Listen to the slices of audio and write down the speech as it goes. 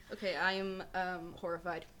Okay, I'm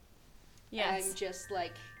horrified. Yes. I'm just,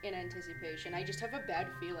 like, in anticipation. I just have a bad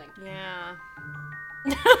feeling. Yeah.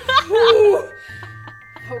 Ooh!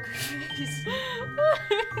 Poker face.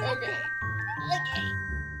 Okay.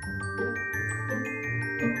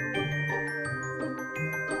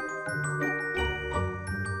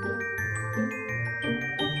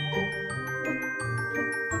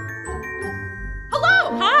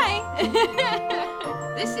 Hello! Hi!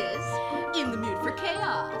 This is In the Mood for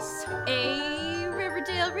Chaos. A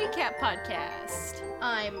Riverdale recap podcast.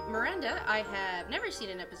 I'm Miranda. I have never seen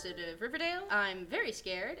an episode of Riverdale. I'm very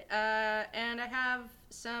scared. And I have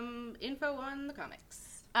some info on the comics.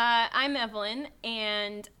 I'm Evelyn,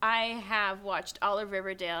 and I have watched all of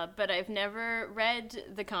Riverdale, but I've never read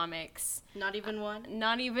the comics. Not even one?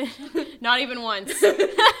 Not even once.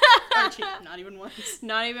 Archie, not even once.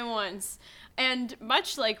 Not even once. And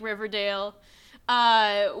much like Riverdale,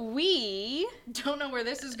 we Don't know where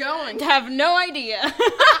this is going. have no idea.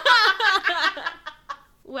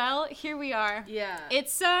 Well, here we are. Yeah.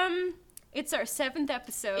 It's our 7th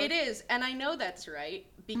episode. It is, and I know that's right,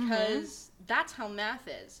 because that's how math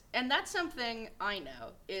is. And that's something I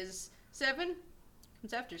know, is 7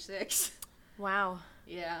 comes after 6. Wow.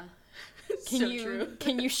 Yeah. Can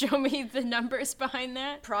you show me the numbers behind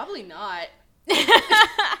that? Probably not.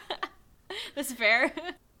 That's fair.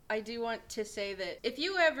 I do want to say that if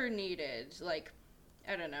you ever needed, like,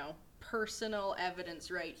 I don't know, personal evidence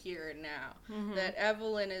right here and now, that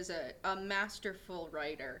Evelyn is a masterful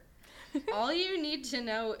writer, all you need to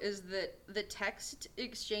know is that the text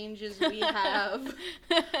exchanges we have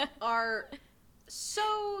are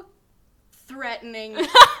so threatening,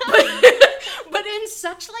 but in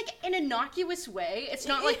such, like, an innocuous way. It's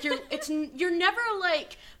not like you're never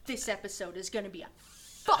like, this episode is gonna be a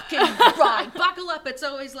fucking ride, buckle up. It's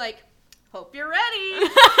always like, hope you're ready.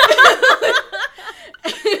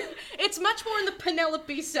 It's much more on the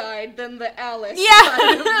Penelope side than the Alice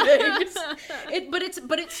side of things.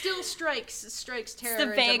 But it still strikes terror It's the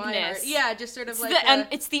into my heart. vagueness. Yeah, just sort of It's like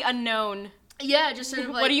it's the unknown. yeah, just sort of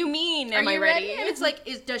like, What do you mean? are Am I you ready? ready? And it's like,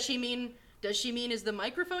 does she mean is the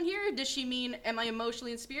microphone here? Or does she mean, am I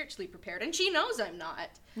emotionally and spiritually prepared? And she knows I'm not.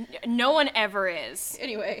 No one ever is.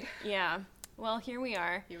 Anyway, Yeah. Well, here we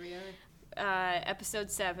are. here we are.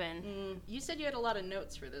 Episode 7. You said you had a lot of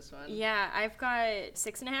notes for this one. Yeah, I've got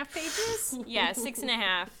 6.5 pages. Yeah,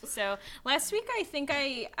 6.5. So last week I think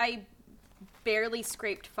I barely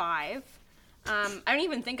scraped 5. I don't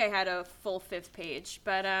even think I had a full 5th page,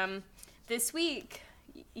 but this week,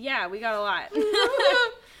 yeah, we got a lot.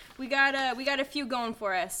 we got a few going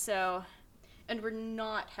for us. So, And we're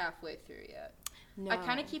not halfway through yet. no. I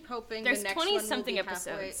kind of keep hoping There's the next 20 one will something be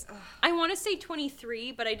halfway. episodes. I want to say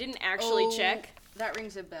 23, but I didn't actually check. That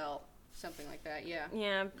rings a bell. Something like that, yeah.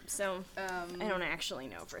 Yeah, so I don't actually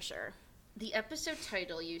know for sure. The episode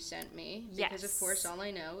title you sent me, because of Yes. course all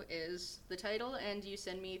I know is the title, and you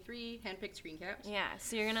send me 3 handpicked screen caps. Yeah,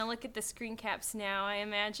 so you're gonna look at the screen caps now, I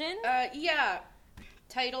imagine? Yeah.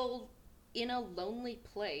 Title, In a Lonely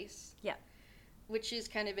Place. Yeah. Which is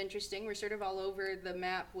kind of interesting. We're sort of all over the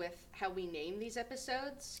map with how we name these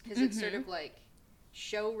episodes, because it's sort of like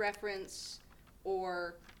show reference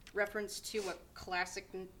or reference to a classic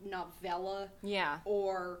novella Yeah.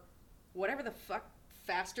 or whatever the fuck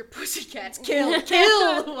Faster Pussycats Kill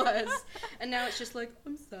was. And now it's just like,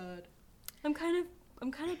 I'm sad. I'm kind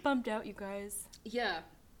of bummed out, you guys. Yeah.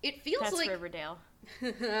 It feels That's like Riverdale.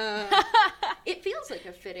 it feels like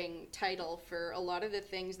a fitting title for a lot of the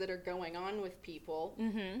things that are going on with people.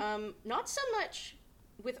 Not so much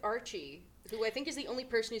with Archie, who I think is the only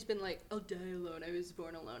person who's been like, I'll die alone, I was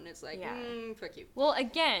born alone. It's like, Yeah. Fuck you. Well,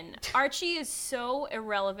 again, Archie is so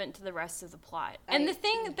irrelevant to the rest of the plot. And the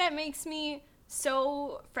thing that makes me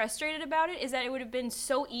so frustrated about it is that it would have been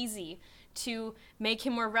so easy to make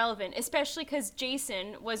him more relevant, especially because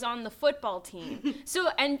Jason was on the football team.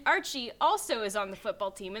 And Archie also is on the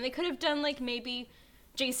football team, and they could have done, like, maybe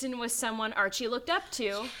Jason was someone Archie looked up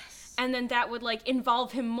to, and then that would, like,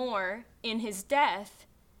 involve him more in his death.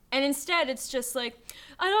 And instead, it's just like,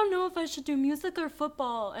 I don't know if I should do music or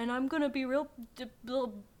football, and I'm gonna be real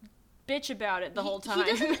bitch about it the whole time.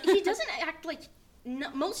 He doesn't act like,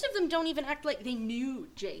 most of them don't even act like they knew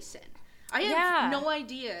Jason. I have no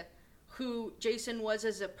idea who Jason was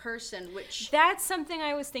as a person, which... That's something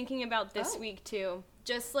I was thinking about this week, too.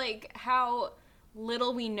 Just, like, how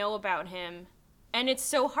little we know about him. And it's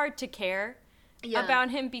so hard to care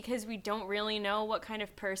about him because we don't really know what kind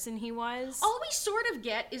of person he was. All we sort of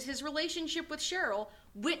get is his relationship with Cheryl,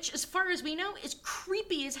 which, as far as we know, is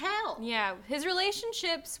creepy as hell. Yeah, his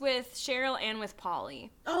relationships with Cheryl and with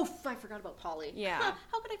Polly. Oh, I forgot about Polly. Yeah.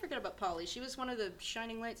 How could I forget about Polly? She was one of the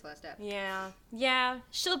shining lights last episode. Yeah,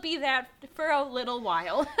 she'll be that for a little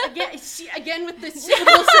while. Again with this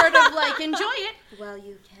typical sort of, like, enjoy it while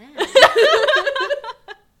you can.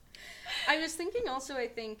 I was thinking also, I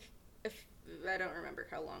don't remember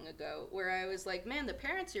how long ago, where I was like, man, the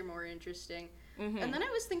parents are more interesting. Mm-hmm. And then I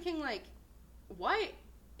was thinking, like, why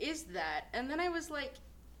is that? And then I was like,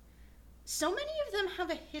 so many of them have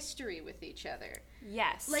a history with each other.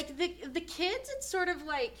 Yes. Like, the kids, it's sort of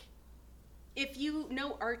like, if you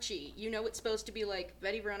know Archie, you know it's supposed to be like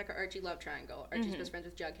Betty, Veronica, Archie love triangle. Archie's best friends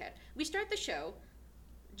with Jughead. We start the show.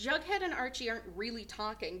 Jughead and Archie aren't really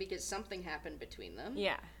talking because something happened between them.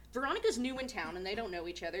 Yeah. Veronica's new in town and they don't know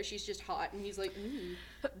each other. She's just hot and he's like,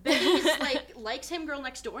 Betty's like, likes him, girl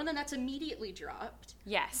next door, and then that's immediately dropped.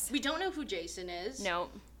 Yes. We don't know who Jason is. No.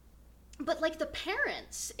 But like the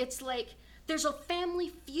parents, it's like there's a family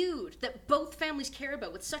feud that both families care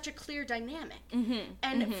about with such a clear dynamic. Mm-hmm.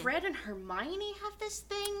 And Fred and Hermione have this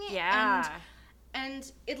thing. Yeah.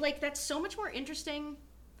 And it, like, that's so much more interesting.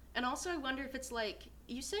 And also I wonder if it's like,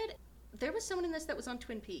 you said there was someone in this that was on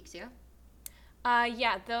Twin Peaks, yeah?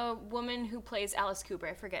 Yeah, the woman who plays Alice Cooper.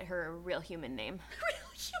 I forget her real human name.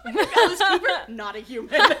 Real human? Alice Cooper? Not a human.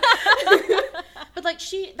 But, like,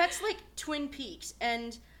 that's, like, Twin Peaks.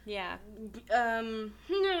 And, yeah.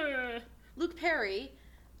 Luke Perry,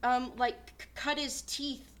 like, cut his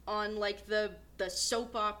teeth on, like, the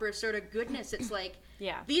soap opera sort of goodness. It's like,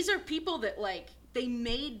 yeah. These are people that, like, they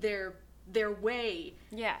made their way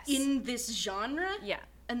in this genre. Yeah.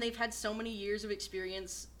 And they've had so many years of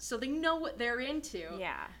experience, so they know what they're into.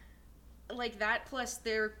 Yeah. Like, that plus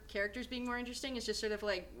their characters being more interesting is just sort of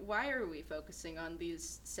like, why are we focusing on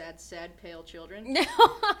these sad, pale children?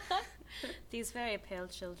 These very pale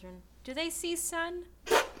children. Do they see sun?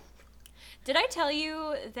 Did I tell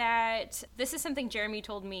you that this is something Jeremy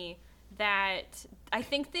told me, that I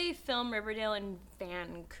think they film Riverdale in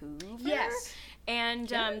Vancouver? Yes. And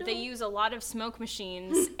they use a lot of smoke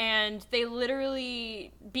machines, and they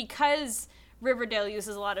literally, because Riverdale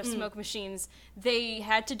uses a lot of smoke machines, they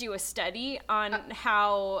had to do a study on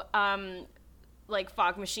how, like,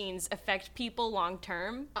 fog machines affect people long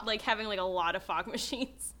term. Like, having, like, a lot of fog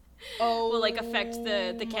machines will, like, affect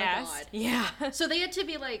the cast. God. Yeah. So they had to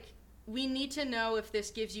be like, we need to know if this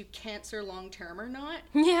gives you cancer long term or not.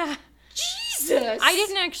 Yeah. Jesus! I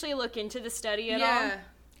didn't actually look into the study at all.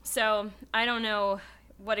 So, I don't know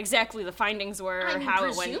what exactly the findings were or how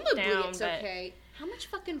it went down. Presumably it's okay. How much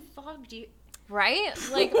fucking fog do you... Right?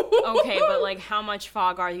 Like, okay, but, like, how much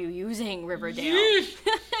fog are you using, Riverdale?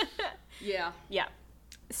 Yeah. Yeah.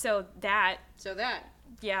 So that.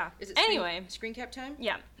 Yeah. Is it anyway. Screen cap time?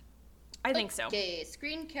 Yeah. I think so. Okay,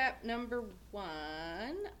 screen cap number 1.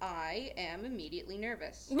 I am immediately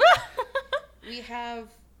nervous. We have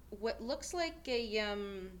what looks like a,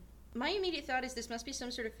 my immediate thought is this must be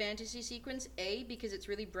some sort of fantasy sequence, A, because it's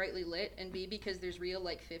really brightly lit, and B, because there's real,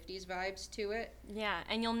 like, 50s vibes to it. Yeah,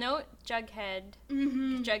 and you'll note Jughead,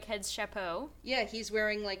 Jughead's chapeau. Yeah, he's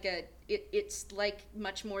wearing, like, it's, like,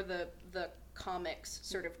 much more the comics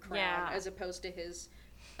sort of crown, as opposed to his,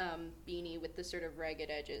 beanie with the sort of ragged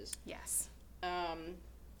edges. Yes. Have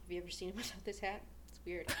you ever seen him without this hat?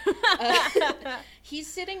 Weird.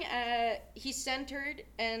 He's sitting he's centered,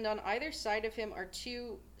 and on either side of him are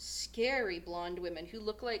 2 scary blonde women who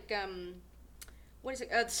look like, what is it,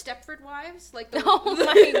 Stepford Wives? Like the, oh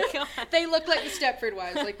my God. They look like the Stepford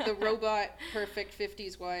Wives, like the robot, perfect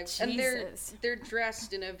 50s wives. Jesus. And they're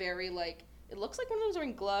dressed in a very, like, it looks like one of those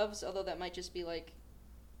wearing gloves, although that might just be, like,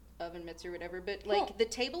 oven mitts or whatever, but, like, the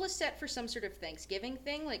table is set for some sort of Thanksgiving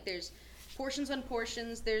thing, like, there's portions on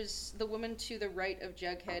portions. There's the woman to the right of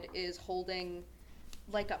Jughead is holding,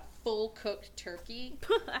 like, a full cooked turkey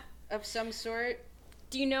of some sort.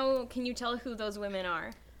 Can you tell who those women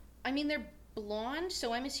are? I mean, they're blonde,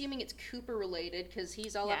 so I'm assuming it's Cooper related, because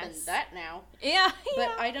he's all up in that now. Yeah.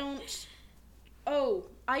 But I don't... Oh,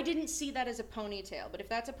 I didn't see that as a ponytail, but if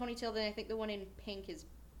that's a ponytail, then I think the one in pink is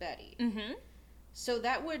Betty. Mm-hmm. So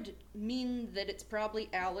that would mean that it's probably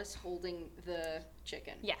Alice holding the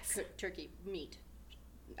chicken. Yes. Turkey meat.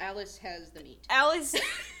 Alice has the meat.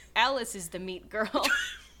 Alice is the meat girl.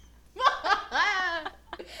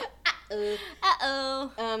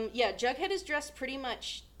 Uh-oh. Yeah, Jughead is dressed pretty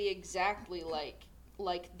much exactly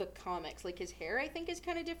like the comics. Like, his hair, I think, is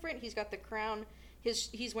kind of different. He's got the crown.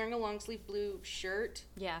 He's wearing a long sleeve blue shirt.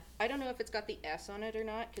 Yeah. I don't know if it's got the S on it or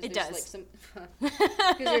not. It does. Like,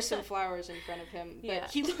 because there's some flowers in front of him.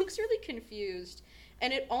 But he looks really confused.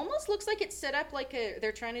 And it almost looks like it's set up like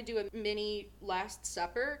they're trying to do a mini Last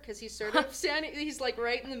Supper, because he's sort of standing, he's like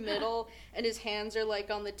right in the middle, and his hands are like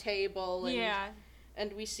on the table. And, yeah.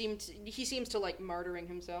 And he seems to like martyring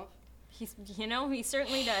himself. He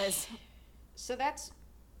certainly does. So that's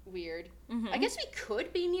weird. Mm-hmm. I guess we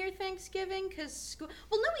could be near Thanksgiving, because well,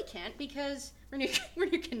 no, we can't, because we're near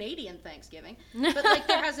Canadian Thanksgiving. But like,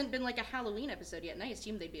 there hasn't been like a Halloween episode yet, and I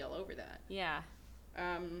assume they'd be all over that. Yeah.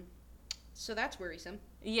 So that's worrisome.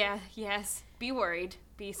 Yeah, yes. Be worried.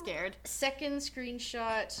 Be scared. Second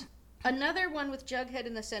screenshot. Another one with Jughead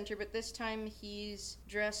in the center, but this time he's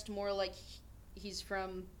dressed more like he's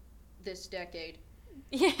from this decade.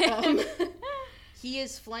 Yeah. He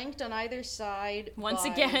is flanked on either side. Once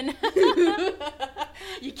again.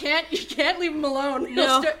 You can't leave him alone.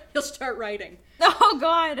 No. He'll start writing. Oh,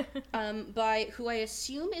 God. By who I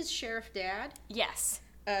assume is Sheriff Dad. Yes.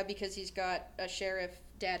 Because he's got a Sheriff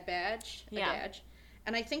Dad badge. Yeah. Badge.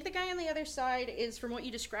 And I think the guy on the other side is, from what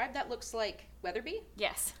you described, that looks like Weatherby?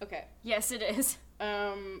 Yes. Okay. Yes, it is.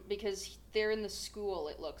 Because they're in the school,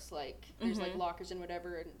 it looks like. There's, like, lockers and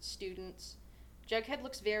whatever, and students. Jughead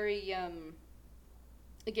looks very,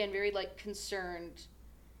 again, very, like, concerned.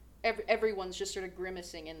 Everyone's just sort of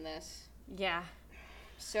grimacing in this. Yeah.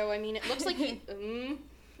 So, I mean, it looks like he...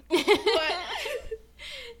 What?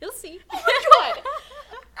 You'll see. Oh, my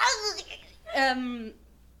God!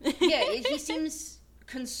 Yeah, he seems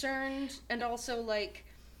concerned, and also, like,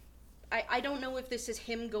 I don't know if this is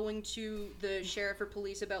him going to the sheriff or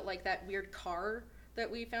police about, like, that weird car that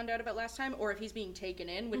we found out about last time, or if he's being taken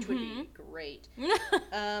in, which would be great.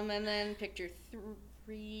 And then picture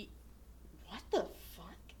 3... What the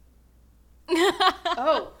fuck?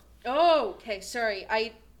 Oh, okay, sorry.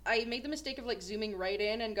 I made the mistake of, like, zooming right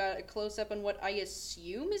in and got a close-up on what I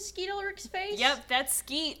assume is Skeet Ulrich's face. Yep, that's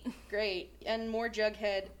Skeet. Great. And more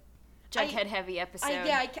Jughead. Jughead-heavy episode.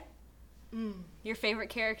 Your favorite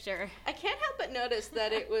character. I can't help but notice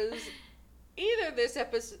that it was either this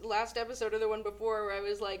last episode or the one before where I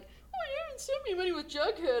was like, oh, you haven't sent me money with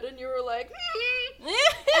Jughead, and you were like,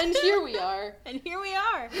 and here we are. And here we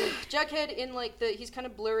are. Jughead in, like, he's kind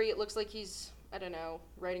of blurry. It looks like he's, I don't know,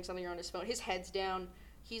 writing something on his phone. His head's down.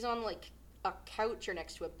 He's on, like, a couch or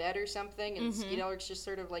next to a bed or something, and Skeet Ulrich's just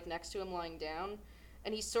sort of, like, next to him lying down.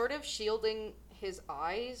 And he's sort of shielding his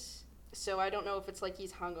eyes, so I don't know if it's like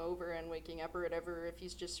he's hungover and waking up or whatever, or if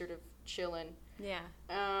he's just sort of chilling. Yeah.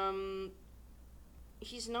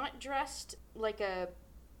 He's not dressed like a,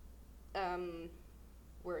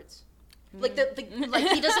 words. Like, like,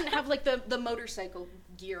 he doesn't have, like, the motorcycle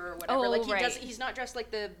gear or whatever. Oh, like, right. He's not dressed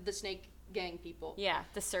like the Snake Gang people. Yeah,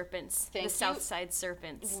 the Serpents. Thank the you. Southside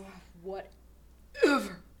Serpents.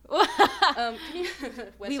 Whatever.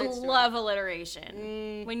 We love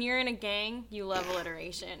alliteration. When you're in a gang, you love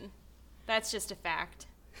alliteration. That's just a fact.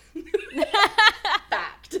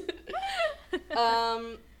 Fact.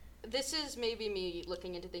 This is maybe me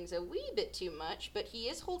looking into things a wee bit too much, but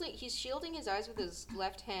he's shielding his eyes with his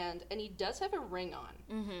left hand, and he does have a ring on.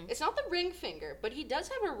 Mm-hmm. It's not the ring finger, but he does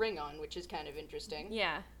have a ring on, which is kind of interesting.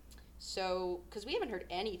 Yeah. So, because we haven't heard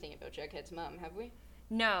anything about Jughead's mom, have we?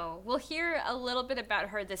 No. We'll hear a little bit about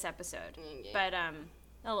her this episode, but,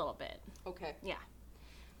 a little bit. Okay. Yeah.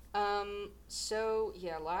 So,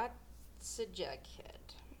 yeah, lots of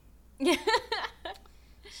Jughead.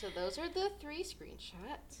 So those are the 3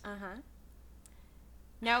 screenshots. Uh-huh.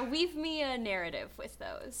 Now, weave me a narrative with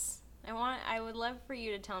those. I would love for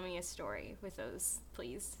you to tell me a story with those,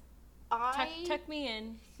 please. Tuck me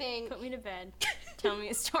in. Put me to bed. Tell me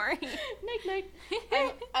a story. Night.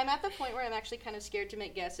 I'm at the point where I'm actually kind of scared to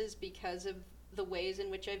make guesses because of the ways in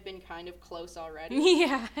which I've been kind of close already.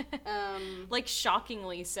 Yeah. Like,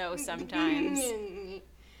 shockingly so sometimes.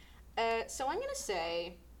 So I'm going to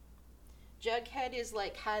say Jughead is,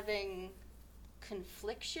 like, having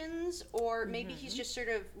conflictions, or maybe he's just sort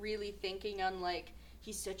of really thinking on, like,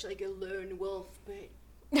 he's such, like, a lone wolf, but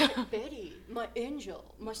Betty, my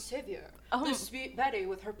angel, my savior, the sweet Betty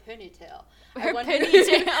with her ponytail.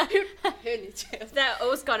 Ponytail. Ponytail. That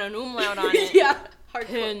O's got an umlaut on it. Yeah.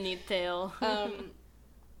 Ponytail.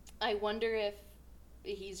 I wonder if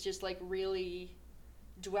he's just, like, really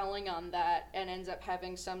dwelling on that and ends up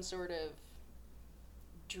having some sort of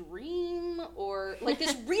dream, or, like,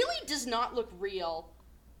 this really does not look real,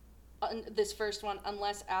 this first one,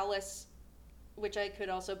 unless Alice, which I could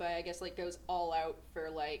also buy, I guess, like, goes all out for,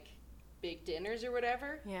 like, big dinners or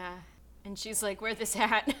whatever. Yeah. And she's like, wear this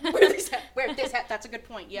hat. Wear this hat. That's a good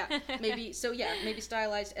point. Yeah. Maybe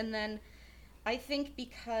stylized. And then I think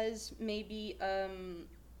because maybe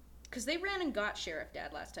Because they ran and got Sheriff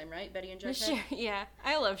Dad last time, right? Betty and Jughead? Yeah,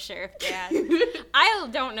 I love Sheriff Dad. I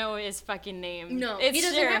don't know his fucking name. No, it's he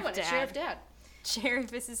doesn't Sheriff have one. Dad. It's Sheriff Dad.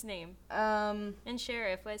 Sheriff is his name. And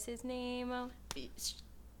Sheriff was his name. Oh.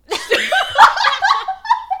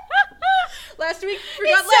 Last week,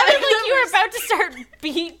 It sounded like you were about to start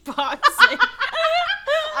beatboxing.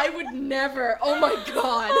 I would never. Oh my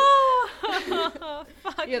god. Oh,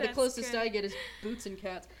 fuck, Yeah, the that's closest good. I get is Boots and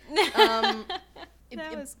Cats.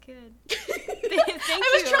 That was good. Thank you.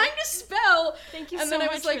 I was trying to spell. Thank you and so then I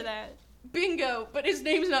much was like, for that. Bingo, but his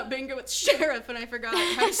name's not Bingo, it's Sheriff, and I forgot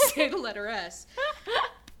how to say the letter S.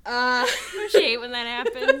 Don't you hate when that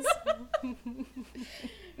happens?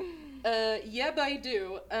 Yep, I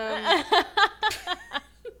do.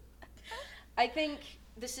 I think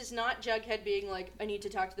this is not Jughead being like, I need to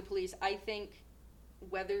talk to the police. I think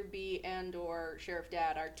Weatherby and or Sheriff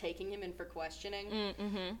Dad are taking him in for questioning.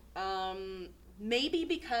 Mm-hmm. Maybe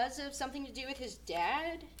because of something to do with his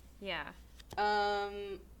dad. Yeah.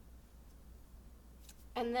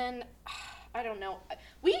 And then, I don't know.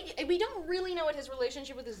 We don't really know what his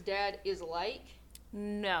relationship with his dad is like.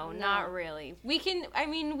 No, not really. We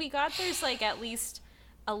got there's like at least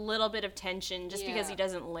a little bit of tension just because he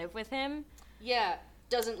doesn't live with him. Yeah,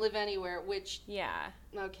 doesn't live anywhere, which... Yeah.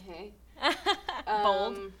 Okay.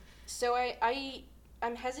 Bold. So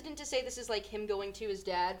I'm hesitant to say this is like him going to his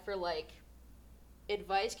dad for like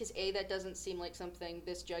advice, because A, that doesn't seem like something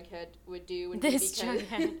this Jughead would do. And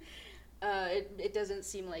Jughead. It doesn't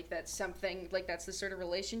seem like that's something, like that's the sort of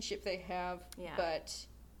relationship they have. Yeah. But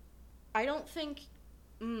I don't think,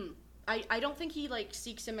 I don't think he like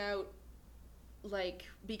seeks him out like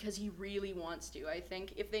because he really wants to. I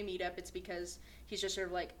think if they meet up, it's because he's just sort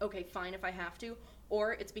of like, okay, fine if I have to.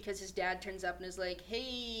 Or it's because his dad turns up and is like,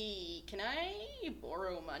 hey, can I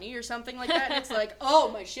borrow money or something like that? And it's like, oh,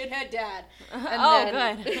 my shithead dad.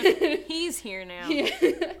 And good. He's here now.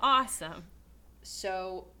 Yeah. Awesome.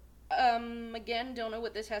 So, again, don't know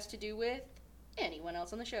what this has to do with anyone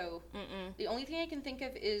else on the show. Mm-mm. The only thing I can think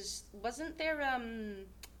of is, wasn't there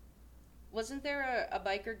a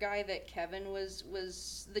biker guy that Kevin was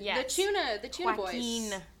the tuna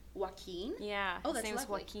Joaquin. boys? Joaquin? Yeah. Oh, his that's name's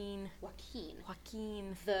lovely. Joaquin.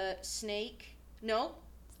 Joaquin. The snake. No.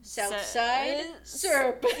 Southside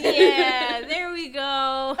Serp. Yeah, there we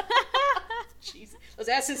go. Jeez, those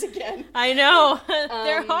S's again. I know.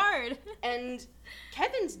 They're hard. And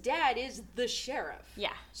Kevin's dad is the sheriff.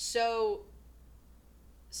 Yeah. So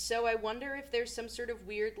I wonder if there's some sort of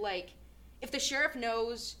weird, like, if the sheriff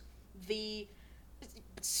knows the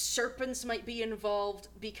serpents might be involved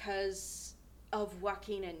because of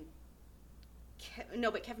Joaquin and no,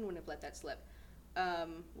 but Kevin wouldn't have let that slip.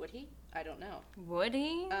 Would he? I don't know. Would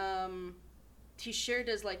he? He sure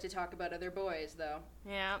does like to talk about other boys, though.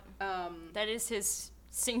 Yeah. That is his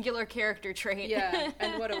singular character trait. Yeah,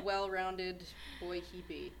 and what a well-rounded boy he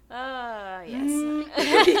be. Yes.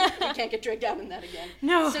 You can't get dragged down in that again.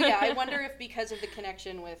 No. So yeah, I wonder if because of the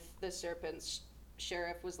connection with the serpents,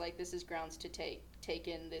 Sheriff was like, this is grounds to take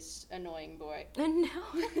in this annoying boy. No.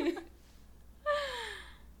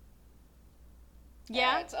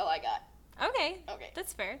 Yeah. That's all I got. Okay. Okay.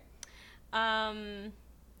 That's fair.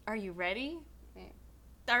 Are you ready? Yeah.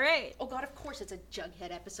 All right. Oh god, of course it's a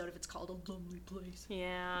Jughead episode if it's called A Lonely Place.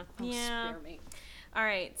 Yeah. Oh, yeah. spare me. All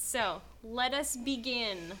right. So let us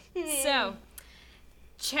begin. So,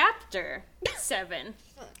 chapter 7,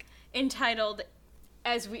 entitled,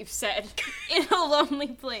 as we've said, In a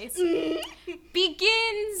Lonely Place,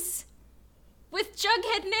 begins with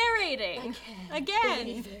Jughead narrating.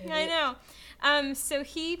 Again. I know. So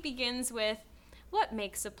he begins with, what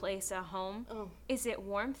makes a place a home? Oh. Is it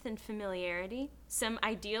warmth and familiarity? Some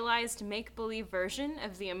idealized make-believe version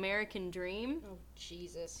of the American dream? Oh,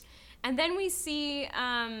 Jesus. And then we see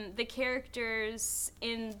the characters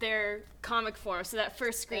in their comic form. So that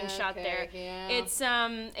first screenshot there, yeah.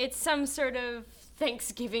 it's some sort of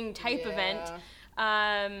Thanksgiving type event.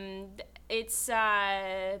 It's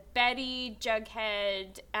Betty,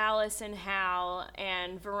 Jughead, Alice, and Hal,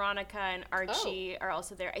 and Veronica and Archie are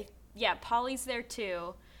also there. Polly's there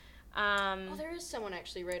too. There is someone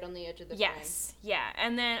actually right on the edge of the Yes, yeah,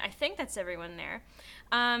 and then I think that's everyone there.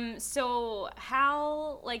 So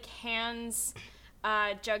Hal hands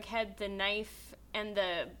Jughead the knife and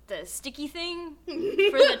the sticky thing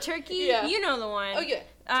for the turkey. Yeah. You know the one. Oh yeah,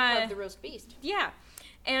 to carve the roast beast. Yeah,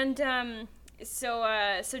 and so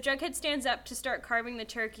Jughead stands up to start carving the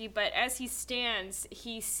turkey, but as he stands,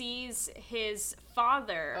 he sees his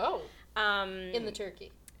father. Oh. In the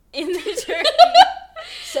turkey. In the turkey.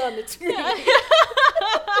 Son, it's me.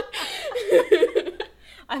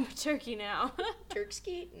 I'm a turkey now. Turk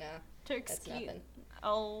skeet? No. Turk That's skeet. nothing.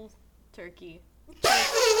 I'll Turkey.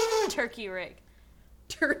 Turkey Rick.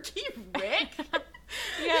 Turkey Rick?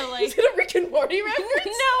 Yeah, like... Is it a Rick and Morty reference?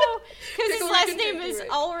 No, because his last name is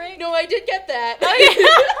Rick. Ulrich. No, I did get that.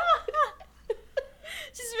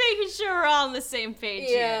 Just making sure we're all on the same page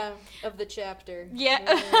here. Of the chapter.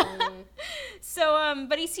 Yeah. So,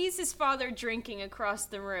 but he sees his father drinking across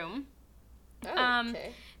the room. Oh,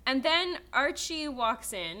 okay. And then Archie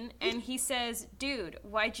walks in, and he says, "Dude,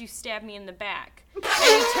 why'd you stab me in the back?" And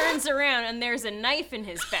he turns around, and there's a knife in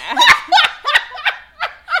his back.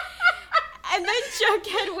 And then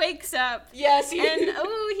Jughead wakes up. Yes. And,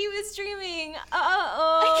 he was dreaming.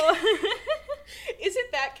 Uh-oh. Is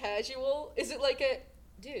it that casual? Is it like a...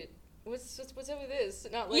 Dude, what's up with this?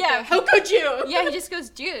 Not like Yeah. how could you? Yeah, he just goes,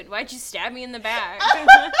 "Dude, why'd you stab me in the back?"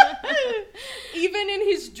 Even in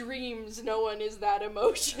his dreams, no one is that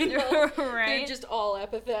emotional. Right? They're just all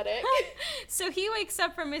apathetic. So he wakes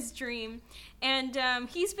up from his dream, and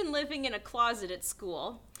he's been living in a closet at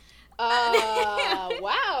school.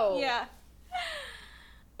 Wow. Yeah.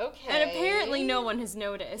 Okay. And apparently no one has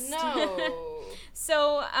noticed. No.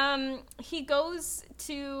 So he goes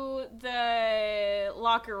to the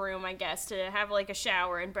locker room, I guess, to have like a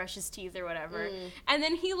shower and brush his teeth or whatever. And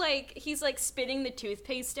then he's spitting the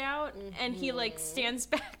toothpaste out, and he like stands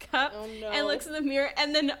back up and looks in the mirror,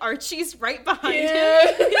 and then Archie's right behind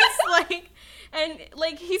him. He's like, and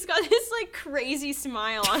like he's got this like crazy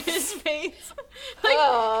smile on his face.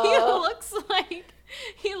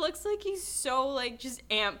 He looks like he's so like just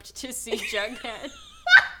amped to see Jughead.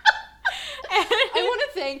 I want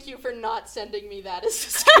to thank you for not sending me that as a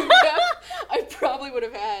screen cap. I probably would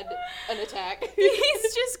have had an attack.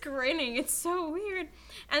 He's just grinning. It's so weird.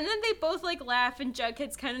 And then they both like laugh, and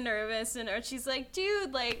Jughead's kind of nervous, and Archie's like,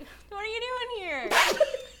 "Dude, like, what are you doing here?"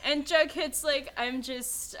 And Jughead's like, I'm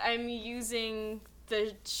using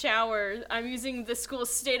the shower. I'm using the school's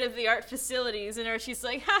state-of-the-art facilities." And Archie's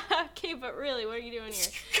like, "Haha, okay, but really, what are you doing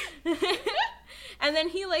here?" And then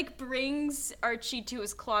he, like, brings Archie to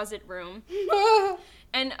his closet room.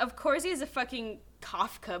 And, of course, he has a fucking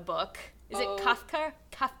Kafka book. Is it Kafka?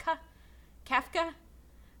 Kafka?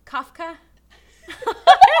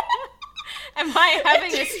 Am I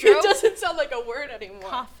having a stroke? It doesn't sound like a word anymore.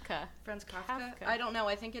 Kafka. Franz Kafka? I don't know.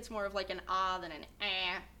 I think it's more of like an than an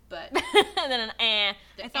but... And then an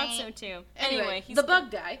I thought so, too. Anyway, he's the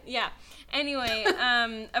bug guy. Yeah. Anyway,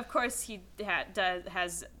 of course he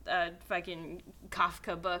has a fucking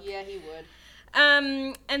Kafka book. Yeah, he would.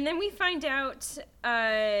 And then we find out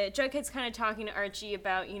Jughead's kind of talking to Archie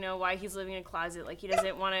about, you know, why he's living in a closet. Like, he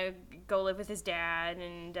doesn't want to go live with his dad.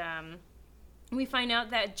 And we find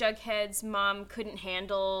out that Jughead's mom couldn't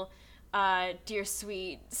handle dear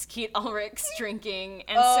sweet Skeet Ulrich's drinking.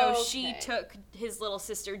 And so she took his little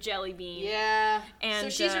sister Jellybean. Yeah. And, so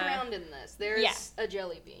she's around in this. There's a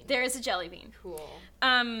Jellybean. There is a Jellybean. Cool.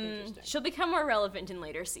 She'll become more relevant in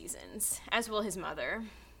later seasons, as will his mother.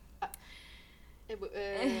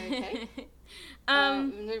 Okay.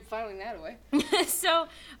 They're filing that away. So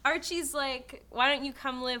Archie's like, "Why don't you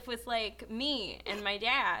come live with, like, me and my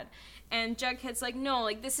dad?" And Jughead's like, "No,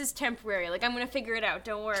 like, this is temporary. Like, I'm gonna figure it out.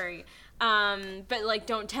 Don't worry. But, like,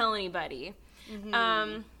 don't tell anybody."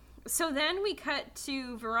 Mm-hmm. So then we cut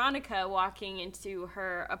to Veronica walking into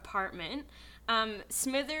her apartment.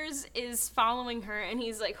 Smithers is following her, and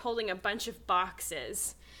he's, like, holding a bunch of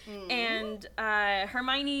boxes. Mm. And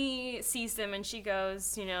Hermione sees them, and she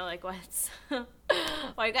goes, you know, like, "What's...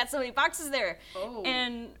 why you got so many boxes there?" Oh.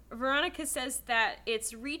 And Veronica says that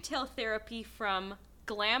it's retail therapy from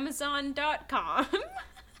Glamazon.com. Oh,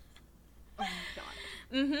 my God.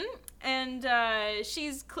 Mm-hmm. And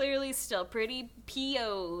she's clearly still pretty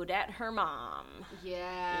PO'd at her mom.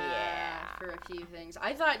 Yeah. For a few things.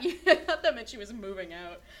 I thought that meant she was moving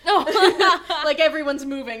out. No. Like everyone's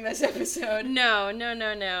moving this episode. No.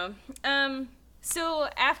 So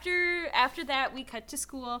after that, we cut to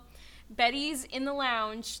school. Betty's in the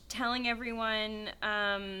lounge telling everyone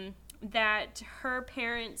that her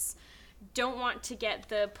parents don't want to get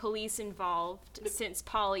the police involved since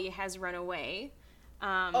Polly has run away.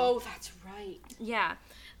 That's right. Yeah,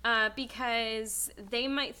 because they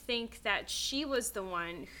might think that she was the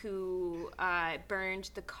one who burned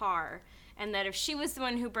the car, and that if she was the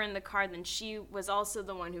one who burned the car, then she was also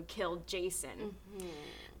the one who killed Jason.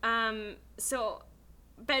 Mm-hmm. So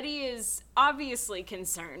Betty is obviously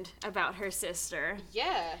concerned about her sister.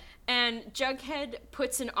 Yeah. And Jughead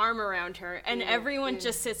puts an arm around her, and everyone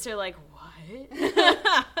just sits there like,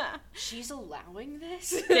 what? She's allowing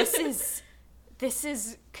this? This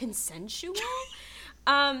is consensual?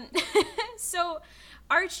 So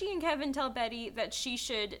Archie and Kevin tell Betty that she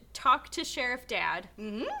should talk to Sheriff Dad.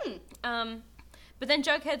 Mm-hmm. But then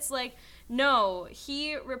Jughead's like, no,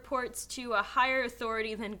 he reports to a higher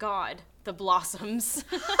authority than God, the Blossoms.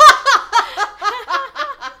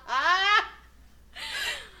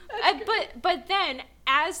 But then,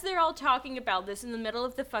 as they're all talking about this in the middle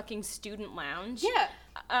of the fucking student lounge,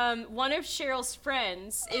 one of Cheryl's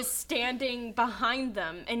friends is standing behind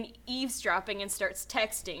them and eavesdropping and starts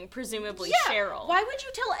texting, presumably Cheryl. Why would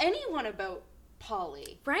you tell anyone about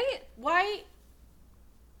Polly? Right? Why?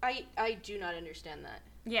 I do not understand that.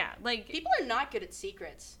 Yeah, like... People are not good at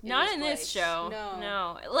secrets. Not in this show.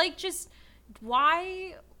 No. Like, just,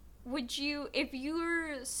 why would you... If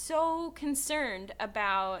you're so concerned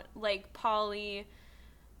about, like, Polly,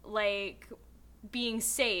 like, being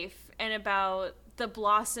safe and about the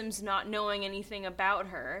Blossoms not knowing anything about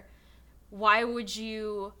her, why would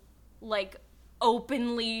you, like,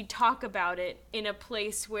 openly talk about it in a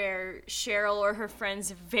place where Cheryl or her friends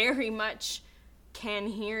very much can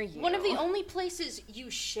hear you? One of the only places you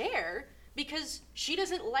share, because she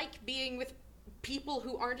doesn't like being with people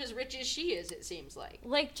who aren't as rich as she is, it seems like.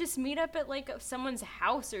 Like, just meet up at, like, someone's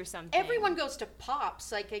house or something. Everyone goes to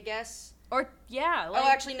Pops, like, I guess. Or, yeah. Like, oh,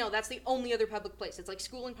 actually, no, that's the only other public place. It's like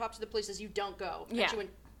school and Pops are the places you don't go. Yeah. But you went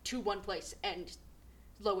to one place, and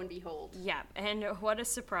lo and behold. Yeah, and what a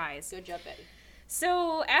surprise. Good job, Betty.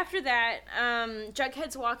 So after that,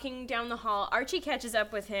 Jughead's walking down the hall. Archie catches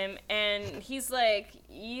up with him, and he's like,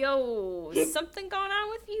 yo, something going on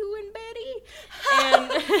with you and Betty?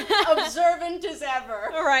 And observant as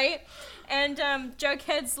ever. Right? And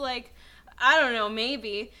Jughead's like, I don't know,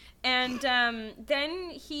 maybe. And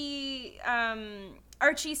then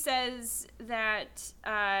Archie says that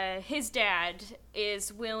his dad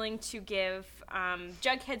is willing to give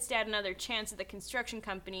Jughead's dad another chance at the construction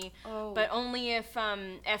company, but only if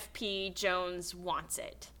F.P. Jones wants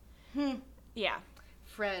it. Yeah.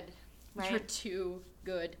 Fred, right? You're too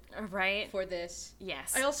good right? for this.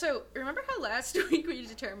 Yes. I also, remember how last week we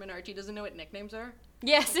determined Archie doesn't know what nicknames are?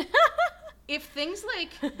 Yes. If things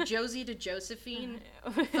like Josie to Josephine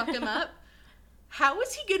fuck him up, how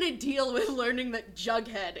is he gonna deal with learning that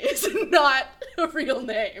Jughead is not a real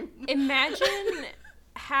name? Imagine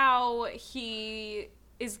how he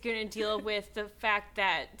is gonna deal with the fact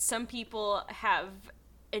that some people have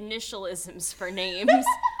initialisms for names,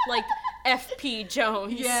 like F.P.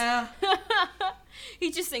 Jones. Yeah.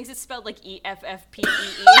 He just thinks it's spelled like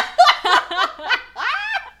E-F-F-P-E-E.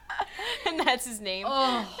 And that's his name.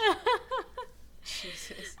 Oh.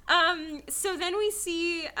 Jesus. So then we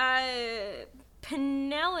see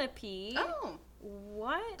Penelope. Oh.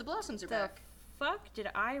 What The Blossoms are the back. fuck did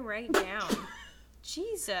I write down?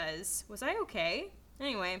 Jesus. Was I okay?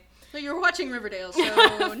 Anyway. No, you were watching Riverdale,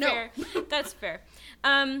 so no. Fair. That's fair.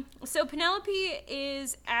 So Penelope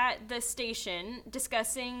is at the station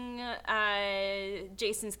discussing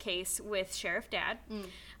Jason's case with Sheriff Dad.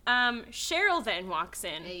 Cheryl then walks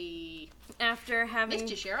in. Hey. After having...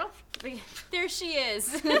 Missed you, Cheryl. There she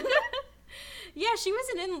is. Yeah, she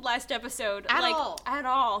wasn't in last episode. At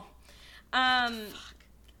all.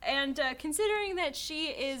 And considering that she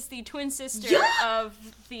is the twin sister of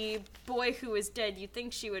the boy who is dead, you'd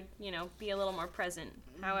think she would, be a little more present.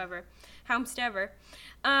 However, howmstever.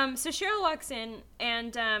 So Cheryl walks in,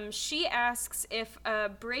 and she asks if a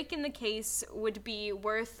break in the case would be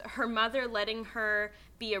worth her mother letting her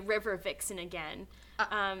be a river vixen again.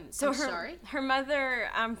 Sorry? Her mother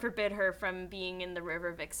forbid her from being in the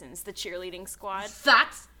River Vixens, the cheerleading squad.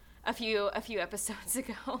 That's a few episodes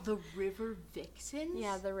ago. the River Vixens?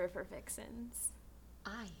 Yeah, the River Vixens.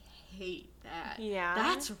 I hate that. Yeah.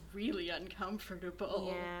 That's really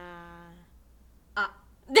uncomfortable. Yeah.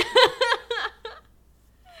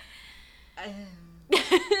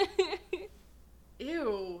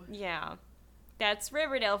 Ew. Yeah. That's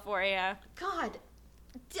Riverdale for you. God.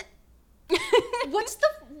 What's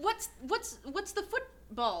the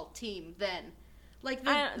football team then? Like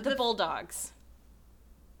the Bulldogs.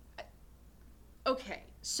 Okay.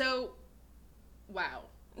 So wow.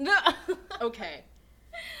 Okay.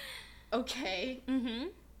 Mhm.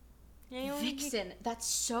 Yeah, Vixen. That's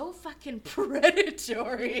so fucking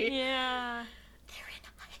predatory. Yeah. They're in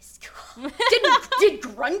high school. Did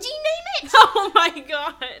Grundy name it? Oh my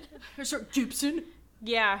god. Or sorry, Gibson.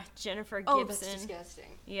 Yeah, Jennifer Gibson. Oh, that's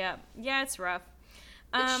disgusting. Yeah, it's rough.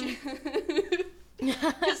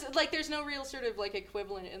 Because there's no real sort of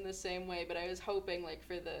equivalent in the same way, but I was hoping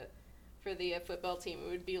for the football team it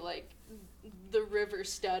would be the River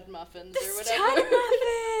Stud Muffins or whatever.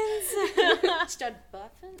 Stud Muffins. Stud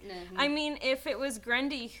Muffin? No. I mean, if it was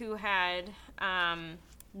Grundy who had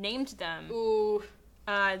named them, Ooh.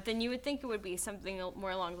 Then you would think it would be something more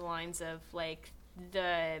along the lines of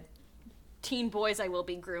the teen boys I will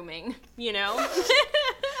be grooming, you know?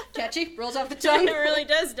 Catchy, rolls off the tongue. It really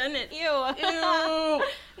does, doesn't it? Ew. Ew.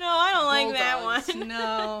 No, I don't like that one.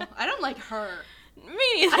 No, I don't like her. Me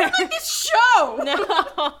neither. I don't like this show. No.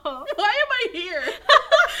 Why am I here?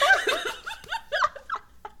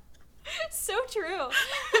 So true.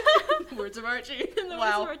 Words of Archie. The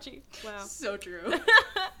Wow. words of Archie. Wow. So true.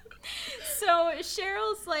 So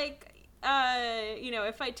Cheryl's like,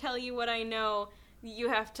 if I tell you what I know, you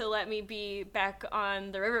have to let me be back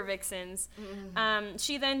on the River Vixens. Mm-hmm.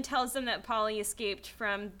 She then tells them that Polly escaped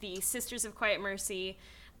from the Sisters of Quiet Mercy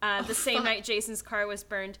the same night Jason's car was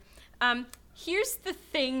burned. Here's the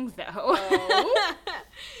thing, though. Oh?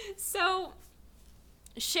 So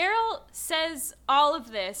Cheryl says all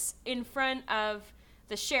of this in front of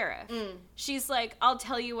the sheriff. She's like, I'll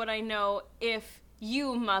tell you what I know if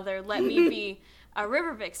you, mother, let me be a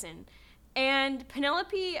River Vixen. And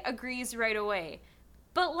Penelope agrees right away.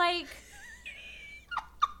 But, like,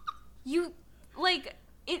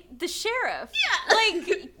 the sheriff. Yeah.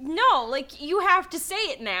 Like, no, like, you have to say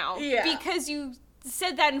it now. Yeah. Because you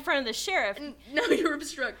said that in front of the sheriff. Now you're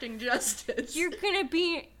obstructing justice. You're gonna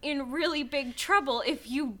be in really big trouble if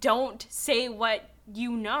you don't say what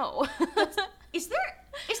you know. Is there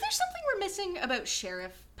something we're missing about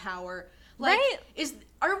sheriff power? Like, right?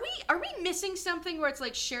 Are we missing something where it's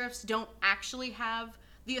like sheriffs don't actually have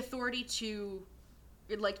the authority to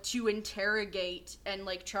interrogate and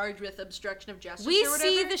like charge with obstruction of justice? We or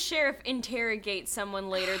whatever? see the sheriff interrogate someone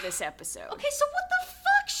later this episode. Okay, so what the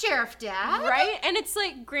fuck, Sheriff Dad? Right? And it's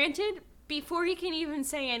like, granted, before he can even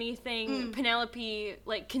say anything, Penelope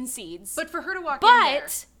like concedes. But for her to walk in there,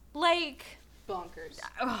 like, bonkers.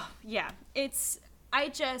 Oh, yeah.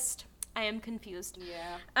 I am confused.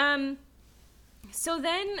 Yeah. So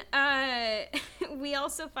then we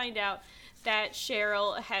also find out that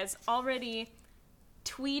Cheryl has already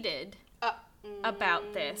tweeted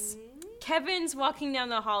about this. Kevin's walking down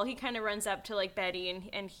the hall. He kind of runs up to like Betty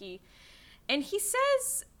and he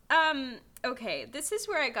says, okay, this is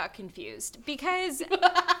where I got confused because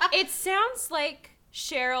it sounds like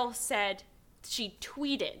Cheryl said she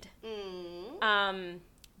tweeted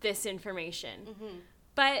this information. Mm-hmm.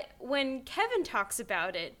 But when Kevin talks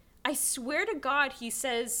about it, I swear to God, he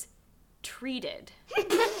says treated.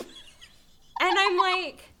 And I'm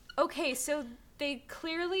like, okay, so they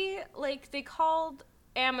clearly, like, they called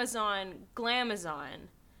Amazon Glamazon,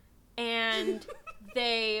 and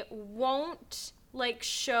they won't, like,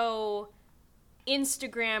 show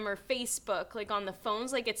Instagram or Facebook, like, on the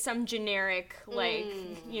phones. Like, it's some generic, like,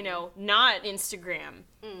 not Instagram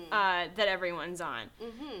that everyone's on.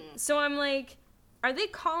 Mm-hmm. So I'm like, are they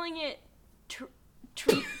calling it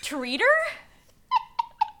treater?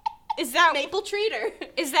 Is that Maple Treater?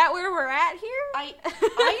 Is that where we're at here? I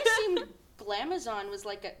assumed Glamazon was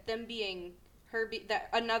like them being that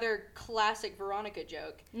another classic Veronica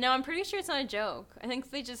joke. No, I'm pretty sure it's not a joke. I think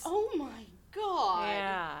they just. Oh my God!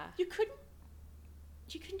 Yeah. You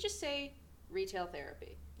couldn't just say retail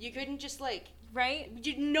therapy. You couldn't just like. Right?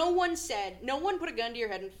 No one put a gun to your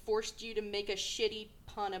head and forced you to make a shitty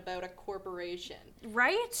pun about a corporation.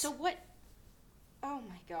 Right? So what? Oh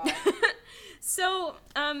my God. So,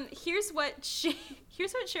 here's what Cheryl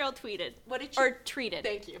tweeted. What did she? Or tweeted.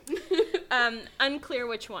 Thank you. Unclear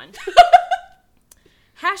which one.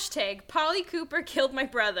 Hashtag Polly Cooper killed my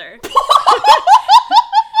brother.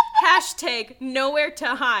 Hashtag nowhere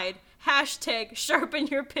to hide. Hashtag sharpen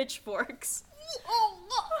your pitchforks.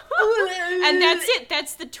 And that's it.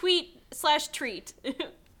 That's the tweet/treat.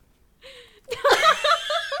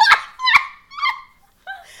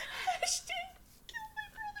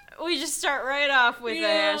 We just start right off with a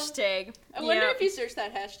hashtag. I wonder if you search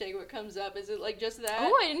that hashtag, what comes up. Is it like just that?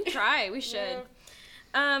 Oh, I didn't try. We should.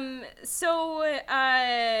 Yeah.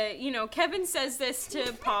 Kevin says this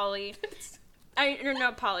to Polly.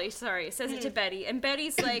 Not Polly, sorry. Says it to Betty. And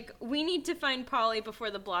Betty's like, we need to find Polly before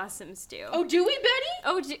the Blossoms do. Oh, do we,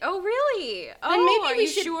 Betty? Oh, really? Then maybe are we you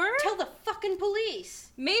should sure? Tell the fucking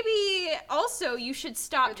police. Maybe also you should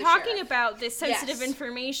stop talking sheriff. about this sensitive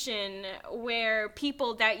information where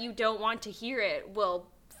people that you don't want to hear it will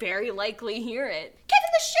very likely hear it. Kevin,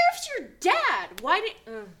 the sheriff's your dad. Why did...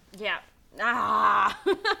 Yeah. Ah.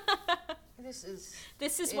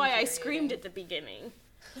 This is why I screamed at the beginning.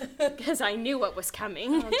 Because I knew what was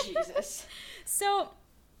coming. Oh, Jesus. So,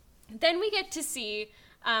 then we get to see,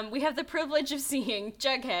 we have the privilege of seeing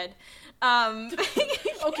Jughead.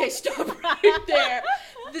 Okay, stop right there.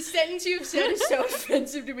 The sentence you've said is so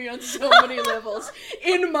offensive to me on so many levels.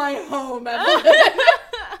 In my home, Evelyn.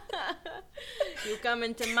 You come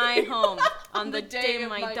into my home on the day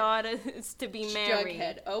my daughter is to be married.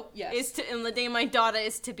 Jughead. Oh, yes. And the day my daughter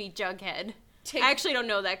is to be Jughead. I actually don't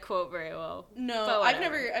know that quote very well. No, I've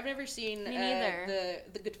never seen Me neither.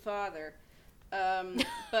 the Good Father.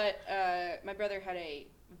 But my brother had a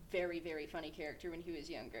very, very funny character when he was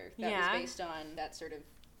younger. That was based on that sort of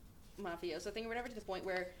mafioso thing or whatever, to the point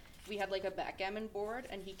where we had like a backgammon board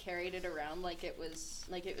and he carried it around like it was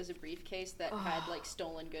a briefcase that had like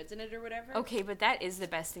stolen goods in it or whatever. Okay, but that is the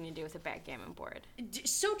best thing to do with a backgammon board.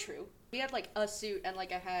 So true. We had like a suit and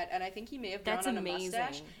like a hat, and I think he may have drawn on amazing. A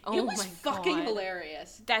mustache. Oh, it was fucking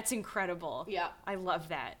hilarious. That's incredible. Yeah. I love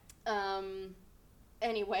that.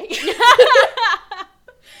 Anyway.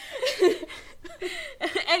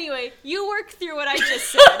 Anyway, you work through what I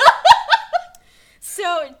just said.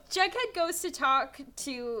 So, Jughead goes to talk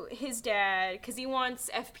to his dad because he wants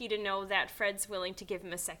FP to know that Fred's willing to give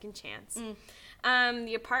him a second chance.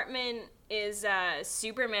 The apartment is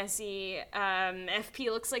super messy. FP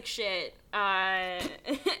looks like shit.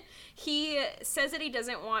 He says that he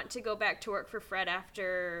doesn't want to go back to work for Fred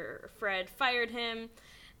after Fred fired him.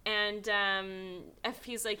 And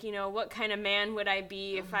FP's like, you know, what kind of man would I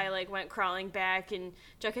be if I like went crawling back? And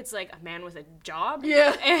Jughead's like, a man with a job?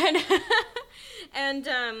 Yeah. And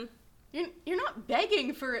you're not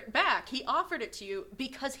begging for it back. He offered it to you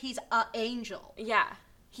because he's an angel. Yeah,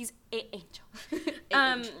 he's an angel.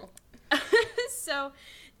 Angel. So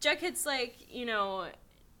Jughead's like, you know,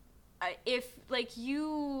 if like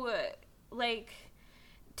you like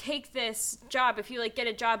take this job, if you like get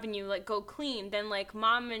a job and you like go clean, then like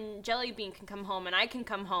Mom and Jellybean can come home and I can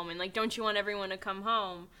come home, and like don't you want everyone to come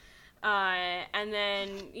home? And then,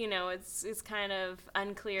 you know, it's kind of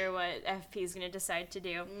unclear what FP is going to decide to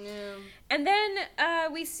do. Yeah. And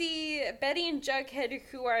then we see Betty and Jughead,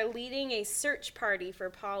 who are leading a search party for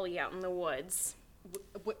Polly out in the woods.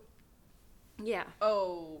 Yeah.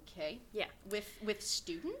 Okay. Yeah. With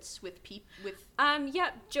students? With Yeah,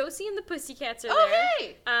 Josie and the Pussycats are there. Oh,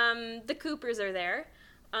 hey! The Coopers are there.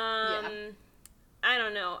 Yeah. I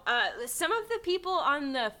don't know. Some of the people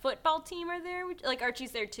on the football team are there, like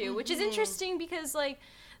Archie's there too, which is interesting because like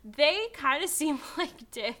they kind of seem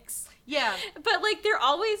like dicks. Yeah. But like they're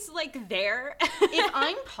always like there. If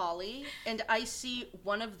I'm Polly and I see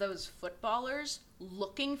one of those footballers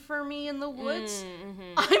looking for me in the woods,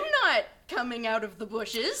 I'm not coming out of the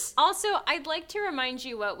bushes. Also, I'd like to remind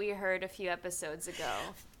you what we heard a few episodes ago.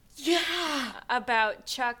 Yeah. About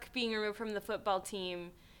Chuck being removed from the football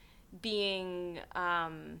team being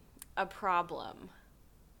a problem.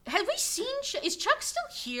 Have we seen... Is Chuck still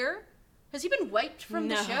here? Has he been wiped from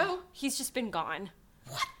the show? He's just been gone.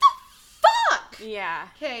 What the fuck? Yeah.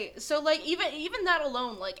 Okay, so, like, even that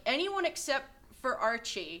alone, like, anyone except for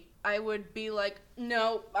Archie, I would be like,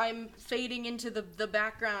 no, I'm fading into the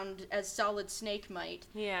background as Solid Snake might.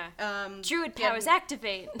 Yeah. Druid powers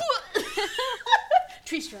activate.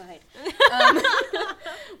 Tree stride.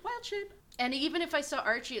 Wild shape. And even if I saw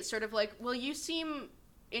Archie, it's sort of like, well, you seem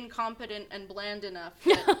incompetent and bland enough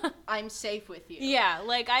that I'm safe with you. Yeah,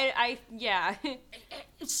 like, yeah.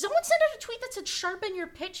 Someone sent out a tweet that said, sharpen your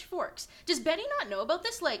pitchforks. Does Betty not know about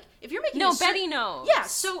this? Like, if you're making No, Betty knows. Yeah,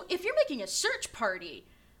 so if you're making a search party,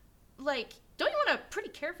 like, don't you want to pretty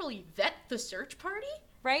carefully vet the search party?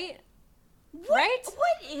 Right? Right?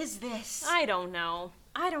 What is this? I don't know.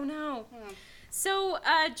 So,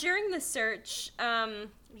 during the search,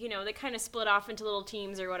 you know, they kind of split off into little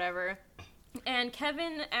teams or whatever. And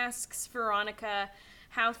Kevin asks Veronica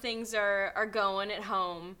how things are going at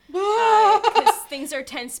home. Because things are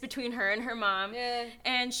tense between her and her mom. Yeah.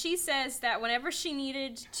 And she says that whenever she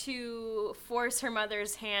needed to force her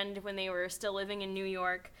mother's hand when they were still living in New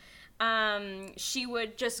York, she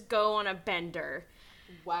would just go on a bender.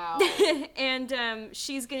 Wow. And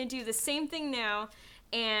she's going to do the same thing now.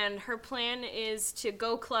 And her plan is to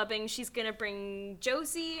go clubbing. She's going to bring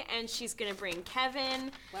Josie and she's going to bring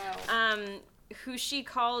Kevin. Wow. Who she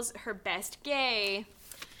calls her best gay.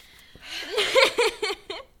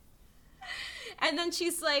 And then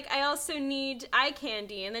she's like, I also need eye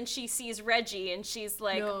candy. And then she sees Reggie and she's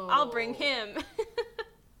like, No. I'll bring him.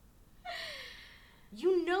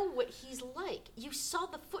 You know what he's like. You saw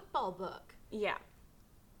the football book. Yeah.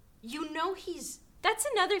 You know he's... That's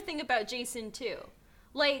another thing about Jason, too.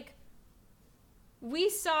 Like, we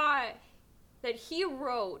saw that he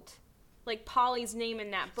wrote, like, Polly's name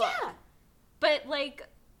in that book. Yeah. But, like,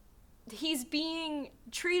 he's being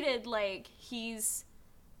treated like he's,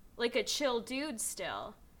 like, a chill dude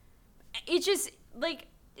still. It just, like,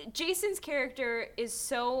 Jason's character is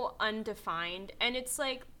so undefined, and it's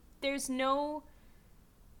like, there's no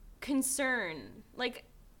concern, like,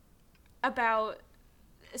 about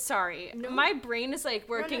Sorry, No. my brain is like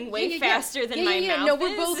working way Yeah. faster than my mouth No,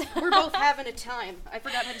 is. we're both having a time. I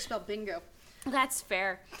forgot how to spell bingo. That's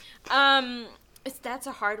fair. That's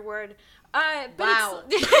a hard word. But Wow.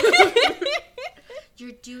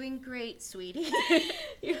 You're doing great, sweetie.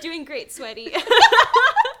 You're doing great, sweaty.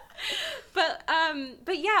 But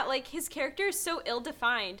yeah, like his character is so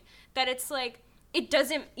ill-defined that it's like it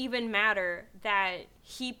doesn't even matter that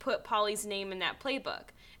he put Polly's name in that playbook,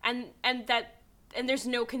 and there's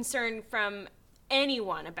no concern from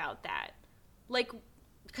anyone about that. Like,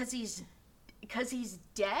 because he's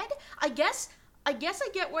dead. I guess I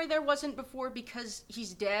get why there wasn't before, because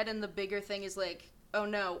he's dead, and the bigger thing is like, oh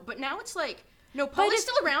no. But now it's like, no, Polly's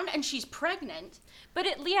still around and she's pregnant. But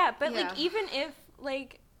like even if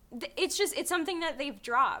like. It's something that they've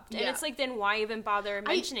dropped, and it's like, then why even bother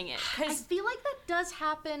mentioning it? I feel like that does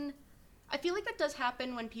happen. I feel like that does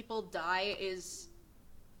happen when people die. Is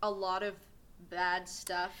a lot of bad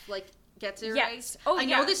stuff like gets erased. Yes. Oh, I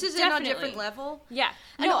know this is on a different level. Yeah.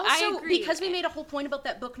 And no, also, I agree. because we made a whole point about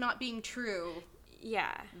that book not being true.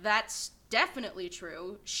 Yeah. That's definitely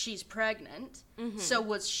true. She's pregnant. Mm-hmm. So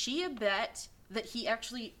was she a bet that he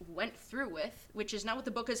actually went through with, which is not what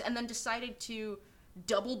the book is, and then decided to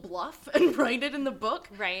double bluff and write it in the book?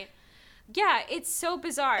 Right. Yeah, it's so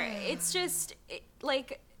bizarre. It's just,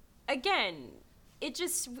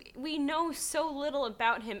 we know so little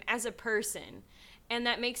about him as a person, and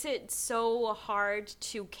that makes it so hard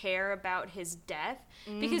to care about his death,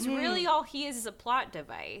 because really all he is a plot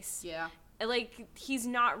device. Yeah. Like, he's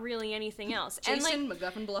not really anything else. Jason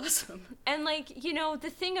MacGuffin Blossom. And, like, you know, the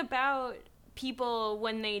thing about people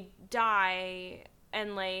when they die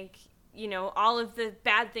and, like, you know, all of the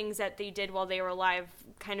bad things that they did while they were alive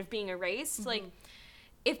kind of being erased. Mm-hmm. Like,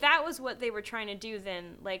 if that was what they were trying to do,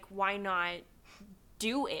 then, like, why not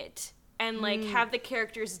do it? And, like, have the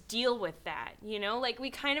characters deal with that, you know? Like, we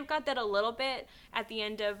kind of got that a little bit at the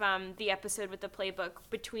end of the episode with the playbook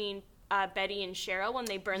between Betty and Cheryl when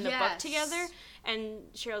they burned the book together.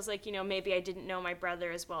 And Cheryl's like, you know, maybe I didn't know my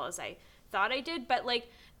brother as well as I thought I did. But,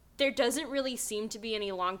 like, there doesn't really seem to be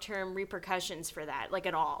any long-term repercussions for that, like,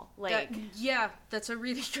 at all. Like, that's a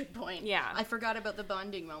really good point. Yeah. I forgot about the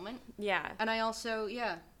bonding moment. Yeah. And I also,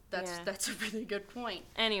 that's a really good point.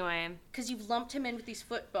 Anyway. Because you've lumped him in with these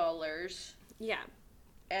footballers. Yeah.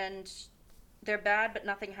 And they're bad, but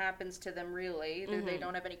nothing happens to them, really. Mm-hmm. They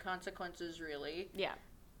don't have any consequences, really. Yeah.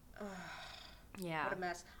 Yeah. What a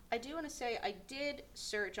mess. I do want to say, I did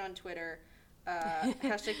search on Twitter...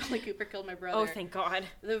 hashtag Polly Cooper killed my brother. Oh, thank God.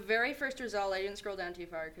 The very first result, I didn't scroll down too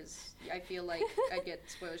far because I feel like I'd get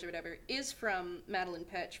spoilers or whatever, is from Madeline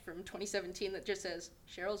Petch from 2017 that just says,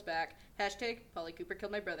 Cheryl's back, hashtag Polly Cooper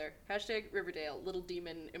killed my brother, hashtag Riverdale, little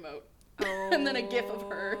demon emote. Oh, and then a gif of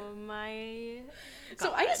her. My God.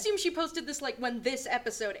 So I assume she posted this like when this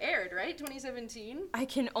episode aired, right? 2017? I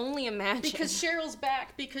can only imagine. Because Cheryl's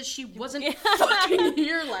back because she wasn't fucking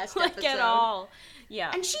here last episode. At all.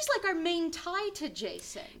 Yeah. And she's like our main tie to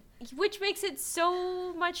Jason. Which makes it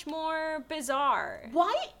so much more bizarre.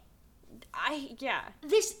 Why? Yeah.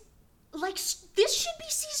 This should be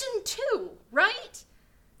season 2, right?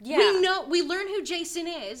 Yeah. We learn who Jason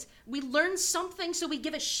is. We learn something so we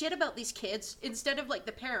give a shit about these kids instead of like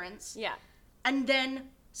the parents. Yeah. And then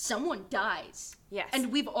someone dies. Yes.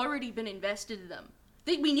 And we've already been invested in them.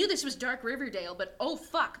 We knew this was Dark Riverdale, but oh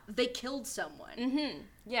fuck, they killed someone. Mm-hmm.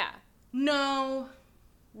 Yeah. No.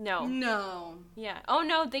 Yeah. Oh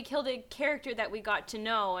no, they killed a character that we got to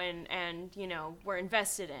know and you know, were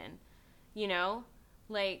invested in. You know?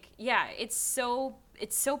 Like, yeah, it's so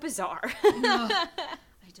bizarre. No.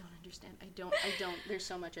 I don't understand. I don't. There's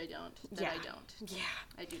so much I don't. I don't. Yeah.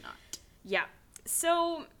 I do not. Yeah.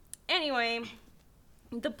 So, anyway,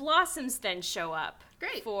 the Blossoms then show up.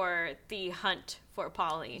 Great. For the hunt for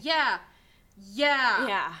Polly. Yeah.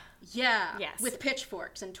 Yes. With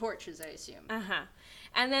pitchforks and torches, I assume. Uh-huh.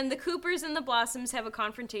 And then the Coopers and the Blossoms have a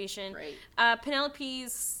confrontation. Right.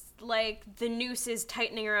 Penelope's like, the noose is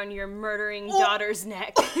tightening around your murdering daughter's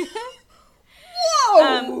neck.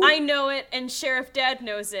 Whoa! I know it, and Sheriff Dad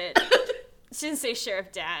knows it. She didn't say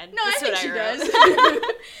Sheriff Dad. No, That's I think what she wrote.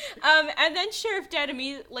 does. And then Sheriff Dad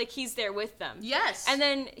immediately, like, he's there with them. Yes. And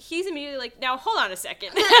then he's immediately like, now hold on a second.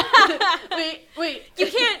 Wait. You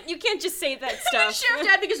can't just say that stuff. Sheriff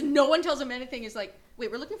Dad, because no one tells him anything, is like,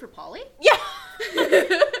 wait, we're looking for Polly? Yeah.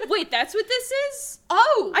 Wait, that's what this is?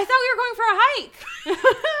 Oh. I thought we were going for a hike.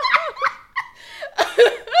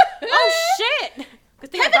 Oh, shit.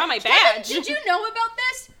 Good thing I brought my badge. Kevin, did you know about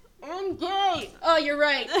this? I'm gay. Oh, you're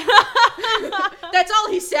right. That's all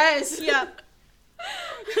he says. Yeah.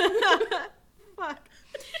 Fuck.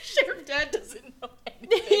 Sheriff Dad doesn't know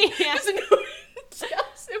anything. Yeah. Doesn't know what he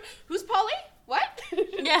does. Who's Polly? What?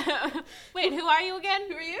 Yeah. Wait, who are you again?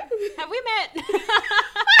 Who are you? Have we met?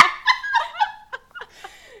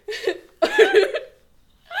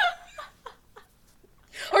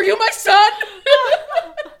 Are you my son?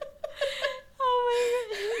 Oh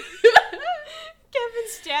my god.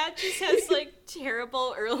 Kevin's dad just has like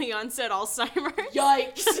terrible early onset Alzheimer's.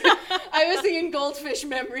 Yikes. I was thinking goldfish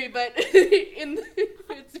memory, but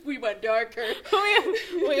we went darker.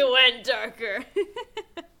 We went darker.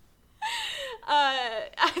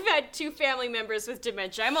 I've had 2 family members with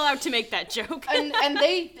dementia. I'm allowed to make that joke. And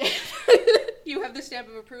they, you have the stamp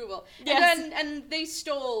of approval. Yes. And they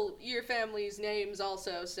stole your family's names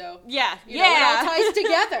also, so. Yeah. You know, it all ties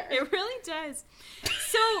together. It really does.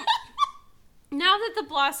 So, now that the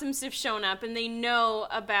Blossoms have shown up and they know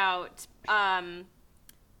about,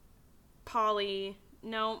 Polly,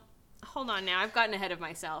 no, hold on now, I've gotten ahead of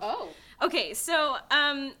myself. Oh. Okay, so,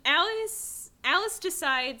 Alice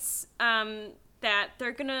decides, that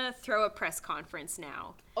they're gonna throw a press conference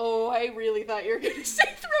now. Oh, I really thought you were gonna say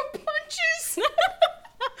throw punches.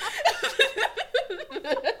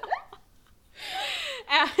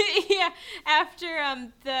 Yeah,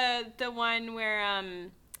 after the one where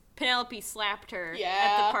Penelope slapped her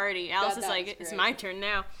at the party. Alice is like, it's my turn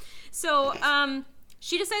now. So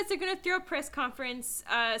she decides they're gonna throw a press conference.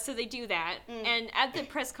 So they do that, and at the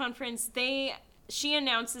press conference she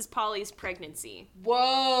announces Polly's pregnancy.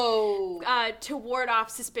 Whoa! To ward off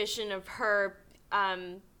suspicion of her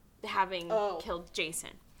having killed Jason.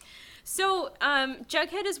 So,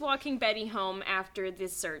 Jughead is walking Betty home after the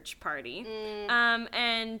search party.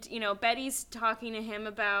 And, you know, Betty's talking to him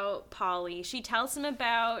about Polly. She tells him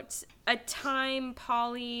about a time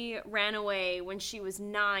Polly ran away when she was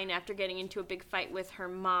 9 after getting into a big fight with her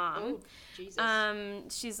mom. Oh,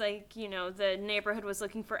 Jesus. She's like, you know, the neighborhood was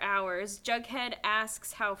looking for hours. Jughead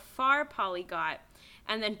asks how far Polly got,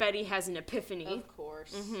 and then Betty has an epiphany. Of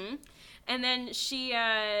course. Mm-hmm. And then she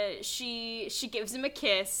gives him a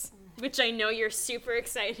kiss, which I know you're super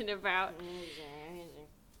excited about.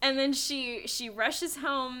 And then she rushes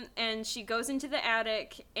home and she goes into the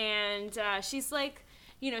attic and she's like,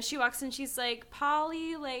 you know, she walks in, she's like,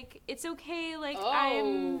 Polly, like, it's okay, like,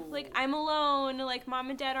 I'm alone, like,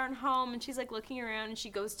 Mom and Dad aren't home, and she's, like, looking around, and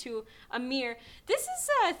she goes to a mirror. This is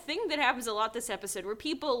a thing that happens a lot this episode, where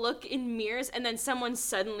people look in mirrors, and then someone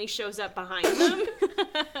suddenly shows up behind them.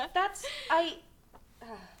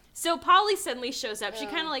 So Polly suddenly shows up. She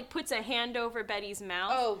kind of, like, puts a hand over Betty's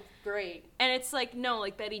mouth. Oh, great. And it's like, no,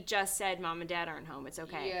 like, Betty just said Mom and Dad aren't home. It's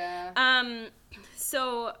okay. Yeah.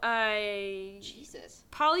 So, Jesus.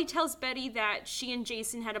 Polly tells Betty that she and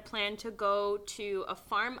Jason had a plan to go to a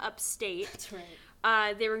farm upstate. That's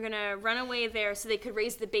right. They were going to run away there so they could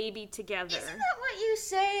raise the baby together. Isn't that what you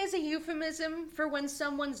say as a euphemism for when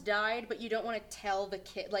someone's died, but you don't want to tell the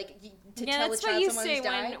kid, like, to tell a child someone's died? Yeah,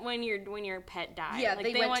 that's what you say when your pet died. Yeah,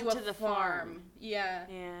 like, they went to the farm. Yeah.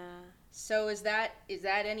 Yeah. So is that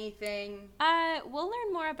anything? We'll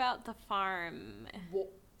learn more about the farm.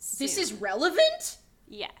 This is relevant?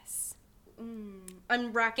 Yes.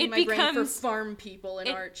 I'm racking my brain for farm people in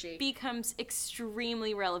Archie. It becomes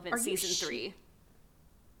extremely relevant season 3.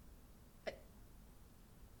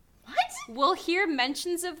 What? We'll hear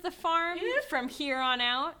mentions of the farm from here on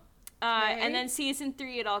out. And then season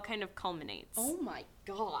 3, it all kind of culminates. Oh my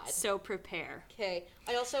god. So prepare. Okay.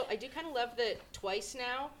 I do kind of love that twice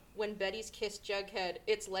now, when Betty's kissed Jughead,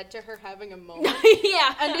 it's led to her having a moment.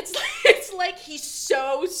 Yeah. And it's like he's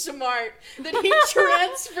so smart that he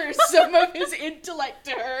transfers some of his intellect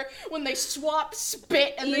to her when they swap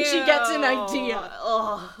spit and then she gets an idea.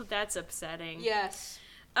 Oh, that's upsetting. Yes.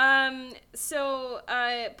 So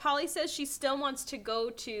Polly says she still wants to go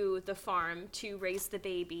to the farm to raise the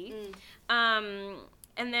baby.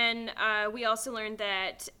 And then we also learned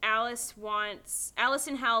that Alice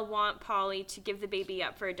and Hal want Polly to give the baby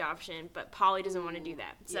up for adoption, but Polly doesn't want to do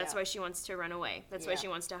that. So that's why she wants to run away. That's why she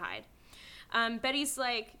wants to hide. Betty's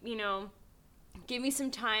like, you know, give me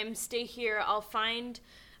some time, stay here. I'll find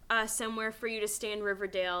somewhere for you to stay in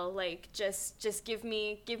Riverdale. Like, just give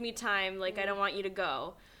me time. Like, I don't want you to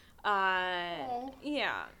go.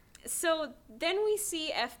 Yeah. So then we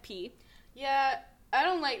see FP. Yeah. I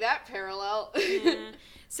don't like that parallel.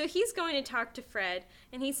 So he's going to talk to Fred,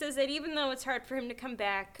 and he says that even though it's hard for him to come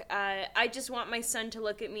back, I just want my son to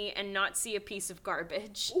look at me and not see a piece of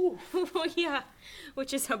garbage. Oof. Yeah,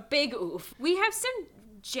 which is a big oof. We have some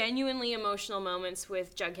genuinely emotional moments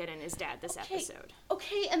with Jughead and his dad this episode.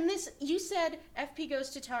 Okay, and you said FP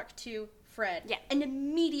goes to talk to Fred. Yeah. And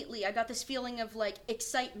immediately I got this feeling of, like,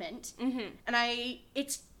 excitement. Mm-hmm. And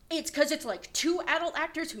it's because it's, like, 2 adult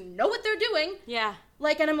actors who know what they're doing. Yeah.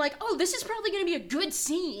 Like, and I'm like, oh, this is probably going to be a good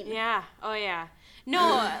scene. Yeah. Oh, yeah.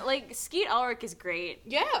 No, like, Skeet Ulrich is great.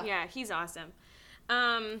 Yeah. Yeah, he's awesome.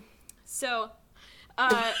 So,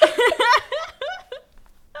 I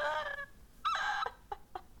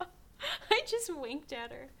just winked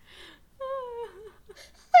at her.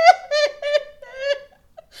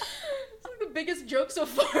 It's like the biggest joke so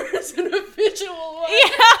far is in a visual one.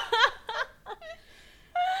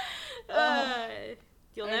 Yeah.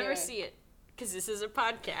 You'll Anyway. never see it, because this is a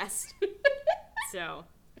podcast. So,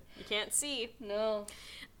 you can't see. No.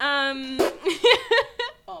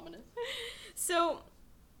 Ominous. So,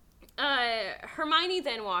 Hermione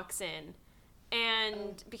then walks in,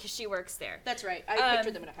 and because she works there. That's right. I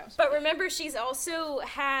pictured them in a house. But remember, she's also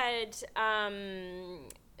had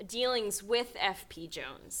dealings with F.P.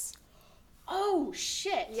 Jones. Oh,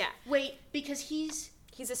 shit. Yeah. Wait, because he's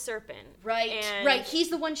a serpent. Right, And right. He's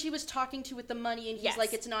the one she was talking to with the money, and he's Yes.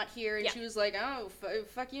 like, it's not here. And Yeah. she was like, oh,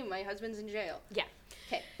 fuck you. My husband's in jail. Yeah.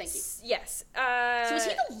 Okay, thank you. Yes. So is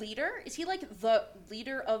he the leader? Is he like the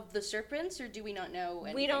leader of the serpents, or do we not know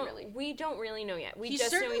anything really? We don't really know yet. We He's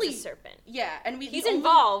just know certainly- he's a serpent. Yeah, and He's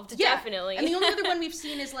involved, definitely. And the only other one we've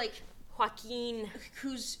seen is like Joaquin,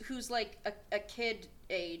 who's like a kid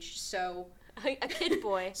age. So a kid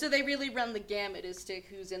boy. so they really run the gamut as to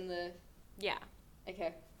who's in the. Yeah.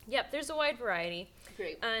 Okay, Yep. There's a wide variety.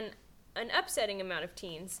 great. An upsetting amount of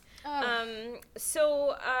teens. Oh.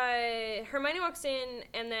 So Hermione walks in,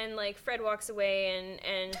 and then like Fred walks away,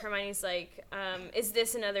 and Hermione's like, "Is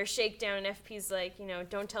this another shakedown?" And FP's like,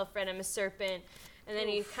 "Don't tell Fred I'm a serpent." And then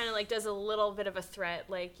he kind of like does a little bit of a threat,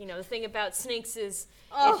 like, the thing about snakes is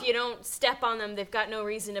if you don't step on them, they've got no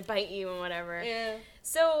reason to bite you and whatever. Yeah.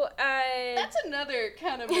 So That's another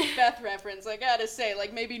kind of Macbeth reference, I gotta say.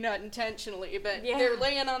 Like, maybe not intentionally, but Yeah. they're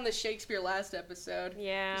laying on the Shakespeare last episode.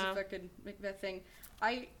 Yeah. It was a fucking Macbeth thing.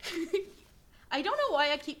 I don't know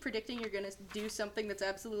why I keep predicting you're gonna do something that's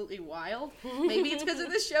absolutely wild. Maybe it's because of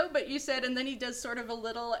this show, but you said, and then he does sort of a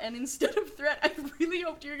little, and instead of threat, I really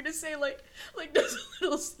hoped you were gonna say, like does a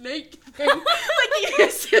little snake thing. Like he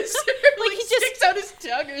hisses or, like he he just- sticks out his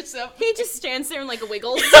tongue or something. he just stands there and like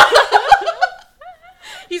wiggles.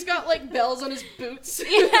 He's got, like, bells on his boots.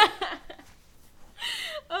 Yeah.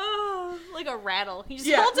 Oh, like a rattle. He just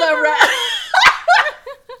Yeah, holds the up a rat.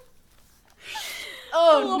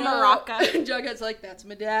 Oh, little no. maraca. Jughead's like, that's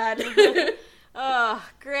my dad. Oh,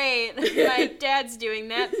 great. My dad's doing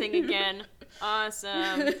that thing again.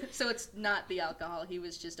 Awesome. So it's not the alcohol. He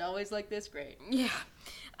was just always like this. Great. Yeah.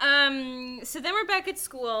 So then we're back at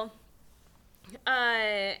school.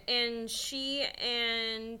 And she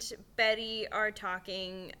and Betty are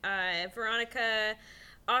talking. Veronica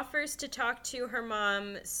offers to talk to her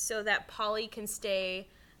mom so that Polly can stay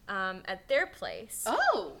at their place.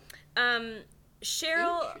 Oh.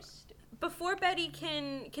 Cheryl, Interesting. before Betty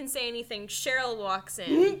can say anything, Cheryl walks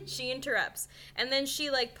in. She interrupts, and then she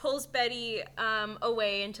like pulls Betty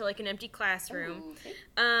away into like an empty classroom.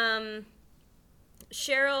 Okay.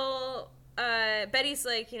 Cheryl, Betty's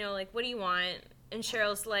like, what do you want? And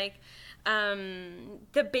Cheryl's like,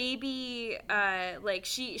 the baby, like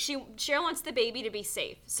Cheryl wants the baby to be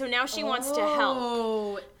safe, so now she wants to help.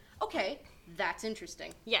 Oh. Okay. That's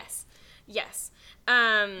interesting. Yes.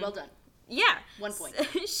 Well done. Yeah. 1 point.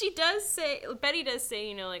 Betty does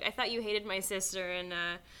say, like, I thought you hated my sister,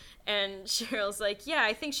 and Cheryl's like, yeah,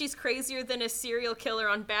 I think she's crazier than a serial killer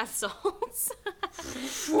on bath salts.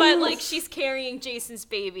 But, like, she's carrying Jason's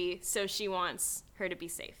baby, so she wants her to be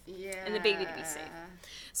safe. Yeah. And the baby to be safe.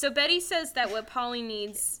 So Betty says that what Polly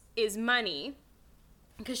needs is money,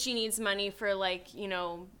 because she needs money for, like,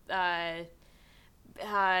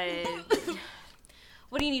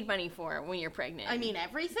 what do you need money for when you're pregnant? I mean,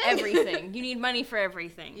 everything? Everything. You need money for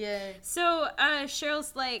everything. Yeah. So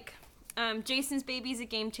Cheryl's like, Jason's baby's a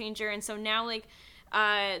game changer, and so now like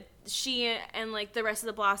she and like the rest of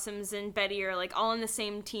the Blossoms and Betty are like all on the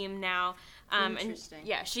same team now. Interesting. And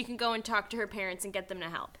yeah, she can go and talk to her parents and get them to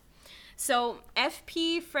help. So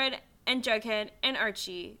FP, Fred, and Jughead and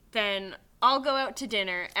Archie then all go out to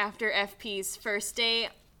dinner after FP's first day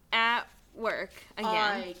at work again.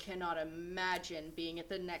 I cannot imagine being at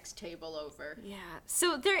the next table over. Yeah.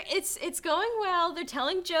 So it's going well. They're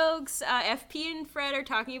telling jokes. FP and Fred are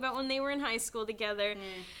talking about when they were in high school together.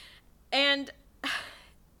 And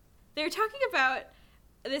they're talking about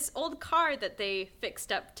this old car that they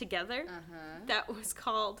fixed up together. That was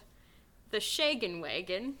called the Shagan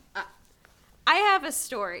Wagon. I have a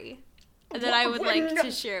story that I would like to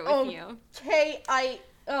share with you. Okay,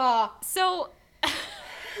 So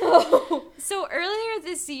So earlier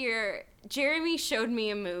this year, Jeremy showed me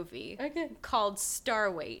a movie called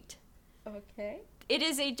Starweight. Okay. It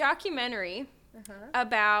is a documentary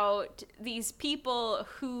about these people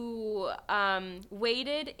who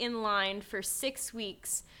waited in line for 6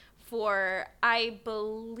 weeks for, I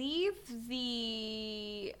believe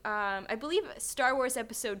Star Wars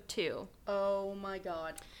Episode 2. Oh my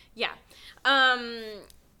god. Yeah.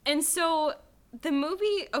 And so the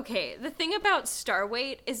movie, okay, the thing about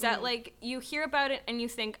Starweight is that, like, you hear about it and you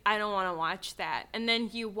think, I don't want to watch that. And then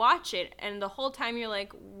you watch it, and the whole time you're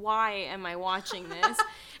like, why am I watching this?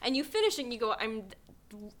 And you finish it and you go,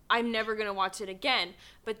 I'm never going to watch it again.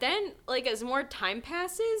 But then, like, as more time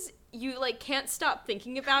passes, you, like, can't stop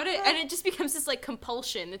thinking about it, and it just becomes this, like,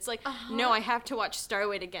 compulsion. It's like, no, I have to watch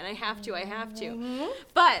Starweight again. I have to.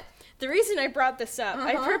 But the reason I brought this up,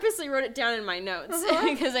 I purposely wrote it down in my notes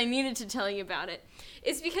because I needed to tell you about it,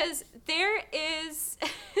 is because there is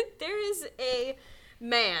a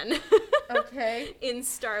man in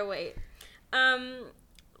Starweight.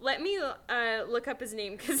 Let me look up his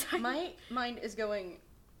name because my mind is going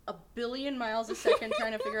a billion miles a second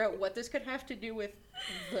trying to figure out what this could have to do with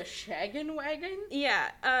the Shaggin' Wagon. Yeah.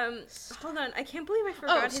 Hold on. I can't believe I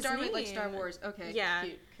forgot his name. Like Star Wars. Okay. Yeah.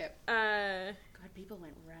 Cute. Okay. God, people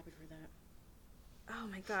went rabid for that. Oh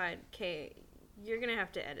my god. Okay, you're gonna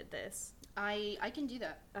have to edit this. I can do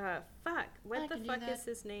that. Fuck. What the fuck is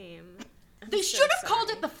his name? They should have called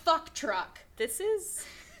it the fuck truck. This is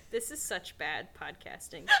such bad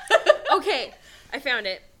podcasting. Okay, I found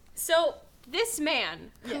it. So this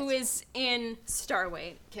man who is in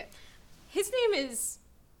Starweight, his name is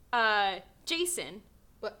Jason,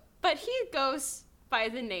 but he goes by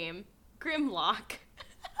the name Grimlock.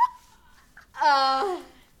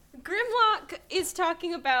 Grimlock is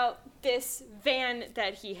talking about this van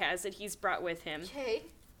that he has that he's brought with him. Okay.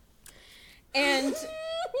 And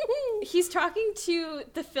he's talking to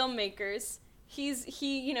the filmmakers. He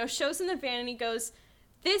shows them the van and he goes,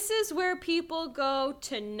 "This is where people go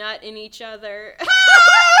to nut in each other."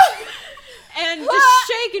 And the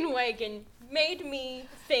Shaggin' Wagon made me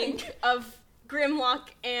think of Grimlock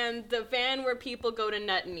and the van where people go to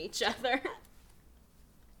nut in each other.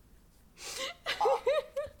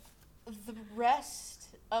 The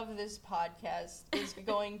rest of this podcast is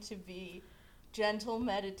going to be gentle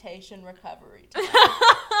meditation recovery time.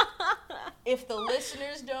 If the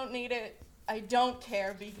listeners don't need it, I don't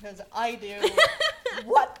care because I do.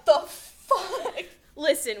 What the fuck?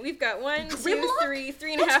 Listen, we've got 1, 2, 3,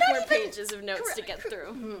 3.5 more pages of notes to get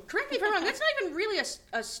through. Correct me if I'm wrong, that's not even really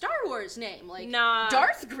a Star Wars name. Like, nah.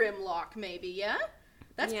 Darth Grimlock, maybe, yeah?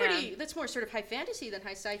 That's more sort of high fantasy than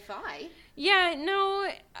high sci-fi. Yeah, no,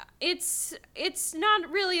 it's not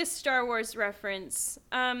really a Star Wars reference.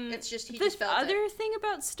 It's just he just felt it. The other thing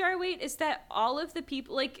about Starweight is that all of the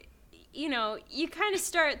people, like, you know, you kind of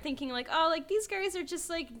start thinking, like, oh, like, these guys are just,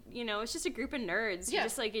 like, you know, it's just a group of nerds who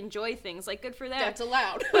just, like, enjoy things. Like, good for them. That's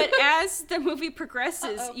allowed. But as the movie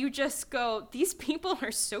progresses, you just go, these people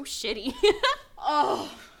are so shitty.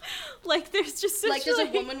 Oh. Like, there's just such, like, does a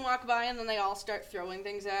woman walk by and then they all start throwing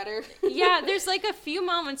things at her? Yeah, there's, like, a few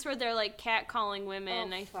moments where they're, like, catcalling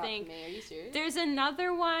women, I think. Me. Are you serious? There's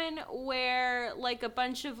another one where, like, a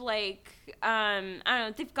bunch of, like, I don't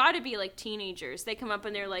know, they've got to be, like, teenagers. They come up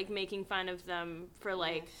and they're, like, making fun of them for,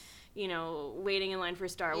 like, you know, waiting in line for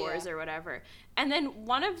Star Wars or whatever. And then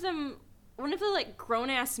one of the, like,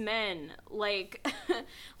 grown-ass men, like,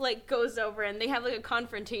 like, goes over and they have, like, a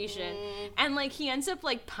confrontation. And, like, he ends up,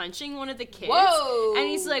 like, punching one of the kids. Whoa! And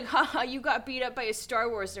he's like, haha, you got beat up by a Star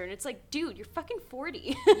Wars nerd. And it's like, dude, you're fucking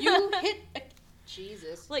 40. You hit a...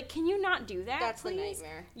 Jesus. Like, can you not do that, That's please? the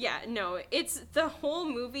nightmare. Yeah, no, it's the whole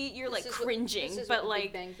movie, you're, like, cringing. But, like...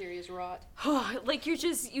 Big Bang Theory is wrought. Like, you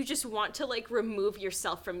just want to, like, remove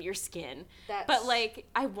yourself from your skin. But, like,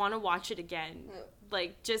 I want to watch it again.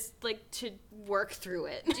 Like, just, like, to work through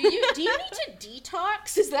it. Do you need to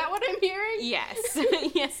detox? Is that what I'm hearing? Yes.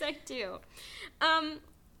 Yes, I do.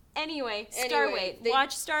 Anyway, Starweight.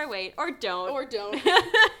 Watch Starweight. Or don't. Or don't.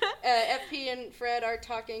 FP and Fred are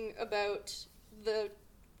talking about the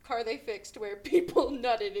car they fixed where people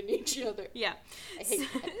nutted in each other. Yeah. I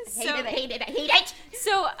hate it.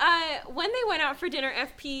 So, when they went out for dinner,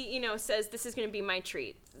 FP, you know, says, this is going to be my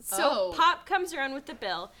treat. So, Pop comes around with the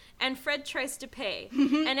bill, and Fred tries to pay.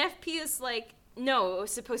 And FP is like, no, it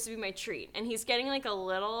was supposed to be my treat. And he's getting, like, a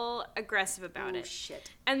little aggressive about it. Shit.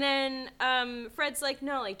 And then Fred's like,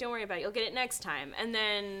 no, like, don't worry about it. You'll get it next time. And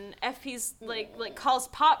then FP's, like calls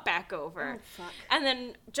Pop back over. Oh, fuck. And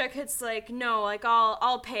then Jughead's like, no, like,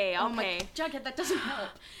 I'll pay. Jughead, that doesn't help.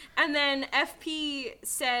 And then FP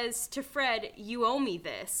says to Fred, you owe me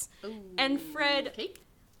this. Ooh. And Fred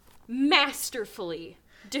masterfully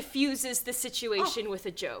diffuses the situation with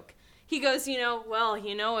a joke. He goes,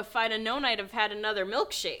 if I'd have known, I'd have had another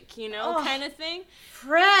milkshake, kind of thing.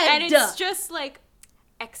 Fred! And it's just like,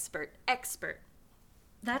 expert.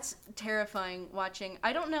 That's terrifying watching.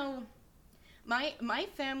 I don't know. My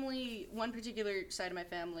family, one particular side of my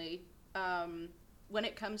family, when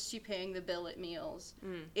it comes to paying the bill at meals,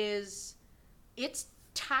 it's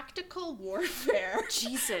tactical warfare.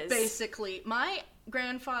 Jesus. Basically. My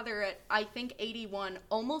grandfather at, I think, 81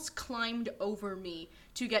 almost climbed over me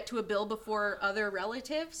to get to a bill before other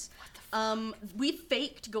relatives. What the fuck? We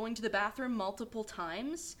faked going to the bathroom multiple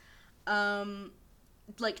times, to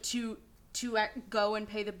go and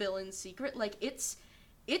pay the bill in secret. Like, it's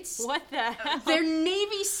what the hell? They're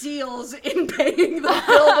Navy SEALs in paying the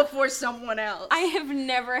bill before someone else. I have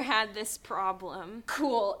never had this problem.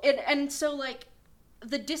 Cool. And so, like,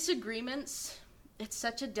 the disagreements, it's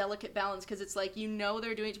such a delicate balance, because it's like,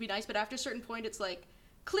 they're doing it to be nice, but after a certain point, it's like,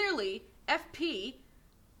 clearly, FP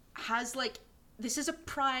has, like, this is a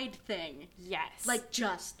pride thing. Yes. Like,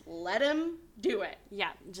 just let him do it.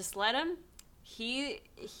 Yeah, just let him. He,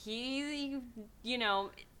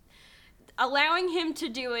 allowing him to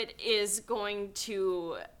do it is going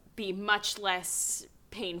to be much less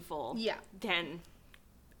painful than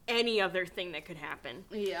any other thing that could happen.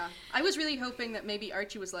 Yeah. I was really hoping that maybe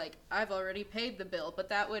Archie was like, I've already paid the bill, but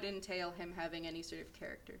that would entail him having any sort of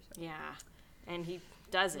character. So. Yeah. And he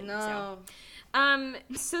doesn't. No.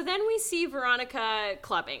 So then we see Veronica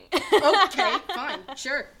clubbing. Okay, fine.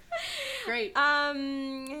 Sure. Great.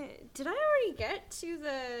 Did I already get to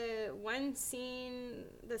the one scene,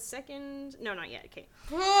 the second? No, not yet. Okay.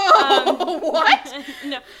 What?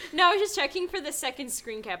 No, I was just checking for the second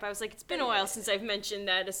screen cap. I was like, it's been a while since I've mentioned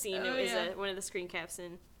that a scene is one of the screen caps,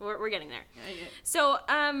 and we're getting there. Yeah. So,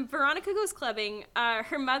 Veronica goes clubbing.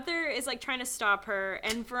 Her mother is, like, trying to stop her,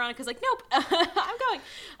 and Veronica's like, nope, I'm going.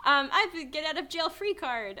 I have to get out of jail free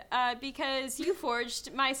card, because you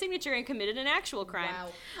forged my signature and committed an actual crime.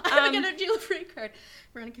 Wow. I have to get out of jail free card.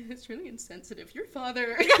 Veronica, it's really insensitive. Your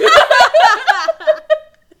father...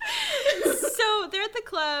 So they're at the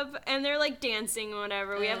club and they're like dancing or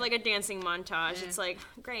whatever. We have like a dancing montage. It's like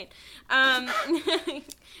great.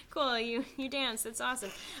 Cool, you dance. That's awesome.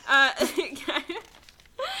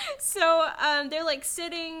 So they're like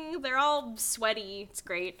sitting. They're all sweaty. It's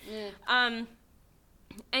great. And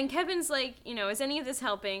Kevin's like, is any of this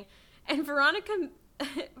helping? And Veronica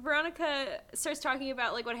starts talking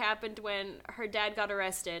about like what happened when her dad got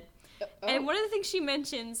arrested. And one of the things she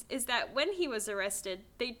mentions is that when he was arrested,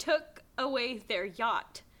 they took away their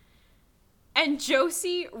yacht. And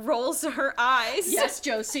Josie rolls her eyes. Yes,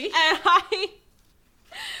 Josie. And I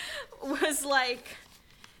was like,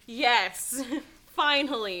 yes,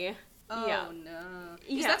 finally. Oh, yeah. no.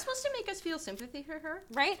 Is that supposed to make us feel sympathy for her?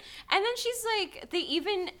 Right? And then she's like,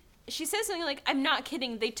 she says something like, I'm not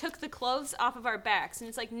kidding, they took the clothes off of our backs. And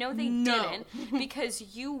it's like, no, they didn't.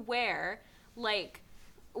 Because you wear, like...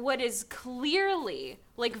 what is clearly,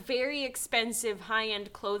 like, very expensive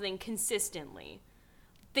high-end clothing consistently.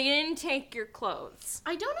 They didn't take your clothes.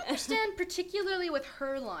 I don't understand, particularly with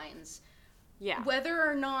her lines. Yeah. Whether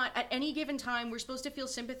or not, at any given time, we're supposed to feel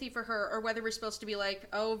sympathy for her, or whether we're supposed to be like,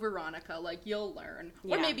 oh, Veronica, like, you'll learn.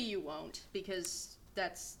 Yeah. Or maybe you won't, because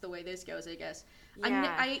that's the way this goes, I guess.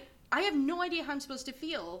 Yeah. I have no idea how I'm supposed to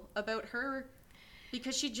feel about her,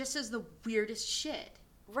 because she just says the weirdest shit.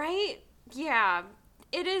 Right? Yeah.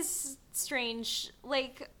 It is strange.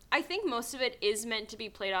 Like, I think most of it is meant to be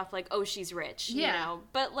played off like, oh, she's rich, you know?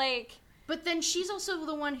 But, like... But then she's also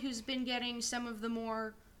the one who's been getting some of the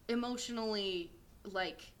more emotionally,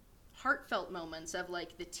 like, heartfelt moments of,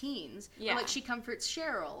 like, the teens. Yeah. Or, like, she comforts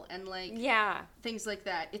Cheryl and, like... Yeah. Things like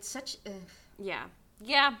that. It's such... Yeah.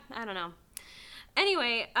 Yeah, I don't know.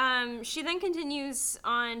 Anyway, she then continues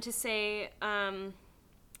on to say,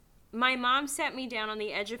 my mom sat me down on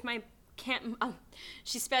the edge of my...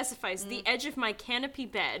 she specifies the edge of my canopy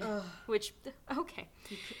bed, which, okay.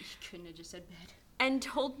 You couldn't have just said bed. And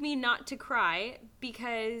told me not to cry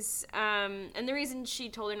because, and the reason she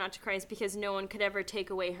told her not to cry is because no one could ever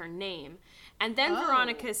take away her name. And then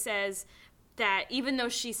Veronica says that even though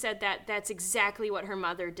she said that, that's exactly what her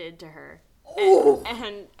mother did to her.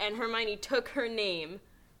 And Hermione took her name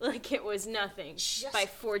like it was nothing by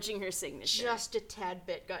forging her signature. Just a tad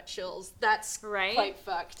bit got chills. That's right? Quite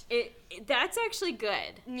fucked. That's actually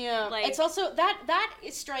good. Yeah. Like, it's also, that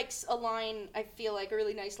strikes a line, I feel like, a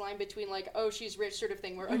really nice line between, like, oh, she's rich sort of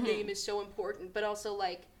thing, where a name is so important, but also,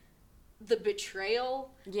 like, the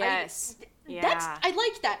betrayal. Yes. I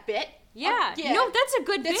like that bit. Yeah. No, that's a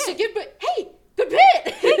good bit. That's a good bit. Hey, good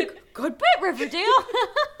bit! Hey, good bit, Riverdale.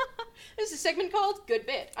 This is a segment called Good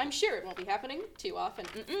Bit. I'm sure it won't be happening too often.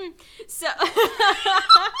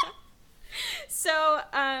 So,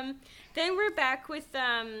 then we're back with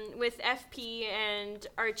FP and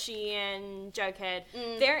Archie and Jughead.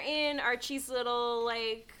 They're in Archie's little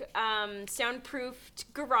like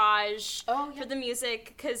soundproofed garage for the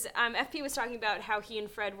music because FP was talking about how he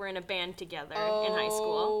and Fred were in a band together in high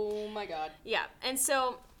school. Oh my god. Yeah, and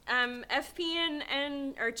so FP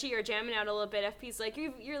and Archie are jamming out a little bit. FP's like,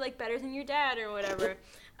 you're like better than your dad or whatever.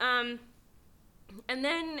 And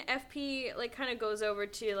then FP like kind of goes over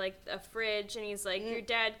to like a fridge and he's like, does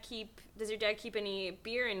your dad keep any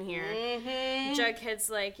beer in here? Jughead's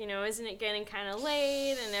like, isn't it getting kind of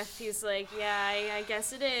late? And FP's like, yeah, I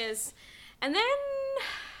guess it is. And then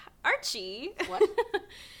Archie. What?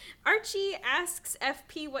 Archie asks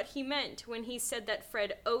FP what he meant when he said that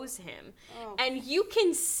Fred owes him. Oh. And you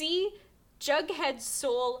can see Jughead's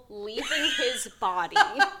soul leaving his body.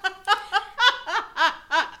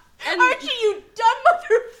 And Archie, you dumb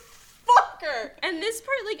motherfucker! And this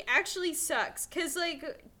part, like, actually sucks. Because,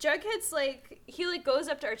 like, Jughead's, like, he, like, goes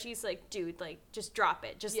up to Archie. He's like, dude, like, just drop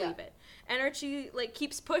it. Just leave it. And Archie, like,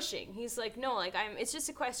 keeps pushing. He's like, no, like, it's just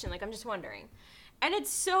a question. Like, I'm just wondering. And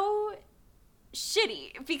it's so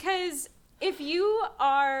shitty. Because if you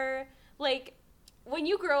are, like... When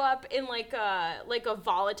you grow up in, like a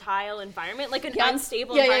volatile environment, like an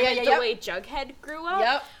unstable environment, the way Jughead grew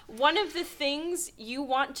up, one of the things you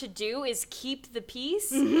want to do is keep the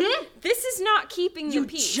peace. This is not keeping the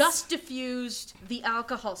peace. You just diffused the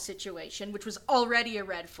alcohol situation, which was already a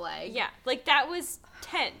red flag. Yeah, like, that was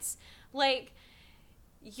tense. Like,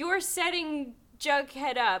 you're setting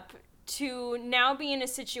Jughead up to now be in a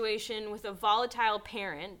situation with a volatile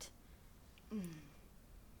parent...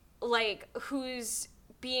 like, who's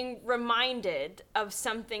being reminded of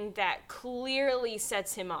something that clearly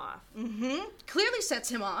sets him off. Clearly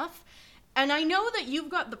sets him off. And I know that you've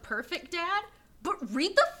got the perfect dad, but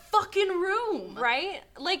read the fucking room. Right?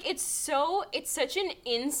 Like, it's such an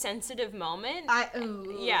insensitive moment.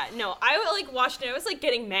 Yeah, no, I, like, watched it, I was, like,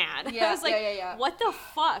 getting mad. Yeah, I was like, what the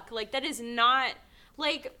fuck? Like, that is not,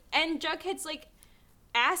 like, and Jughead's, like,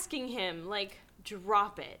 asking him, like,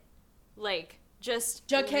 drop it. Like... Just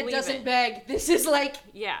Jughead doesn't beg. This is like,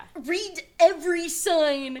 read every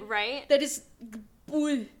sign. Right? That is,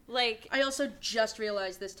 like, I also just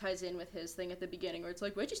realized this ties in with his thing at the beginning where it's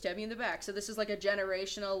like, why'd you stab me in the back? So this is like a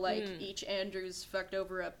generational, like, each Andrews fucked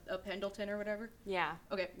over a Pendleton or whatever. Yeah.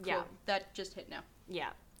 Okay, cool. Yeah. That just hit now. Yeah.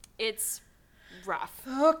 It's rough.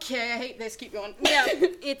 Okay, I hate this. Keep going. Yeah,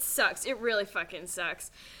 it sucks. It really fucking sucks.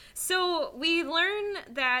 So we learn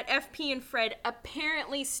that FP and Fred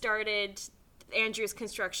apparently started... Andrew's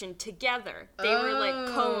construction together. They were like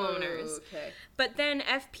co-owners. Okay. But then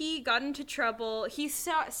FP got into trouble. He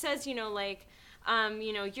says,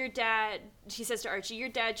 your dad, he says to Archie, your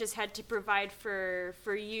dad just had to provide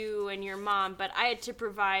for you and your mom, but I had to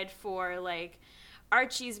provide for, like,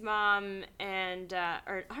 Archie's mom and,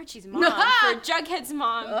 or Archie's mom, for Jughead's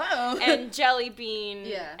mom and Jellybean.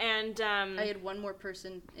 Yeah. And, I had one more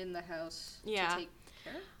person in the house to take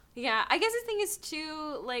care of. Yeah, I guess the thing is,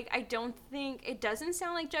 too, like, I don't think, it doesn't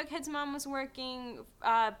sound like Jughead's mom was working,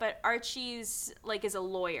 but Archie's, like, is a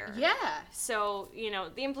lawyer. Yeah. So,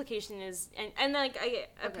 the implication is, and like,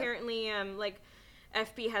 apparently, like,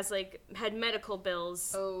 FP has, like, had medical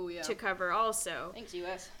bills to cover also. Thanks,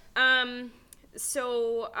 U.S.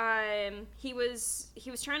 So, he was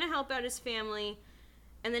trying to help out his family,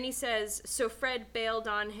 and then he says, so Fred bailed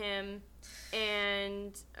on him,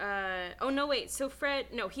 and, I'm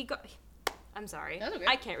sorry. That's okay.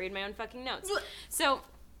 I can't read my own fucking notes. So,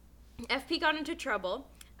 FP got into trouble,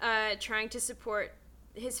 trying to support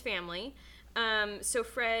his family, so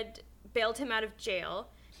Fred bailed him out of jail,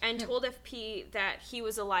 and told FP that he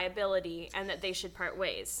was a liability, and that they should part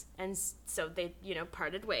ways, and so they,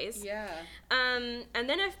 parted ways. Yeah. And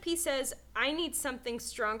then FP says, I need something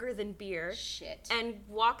stronger than beer. Shit. And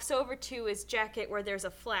walks over to his jacket where there's a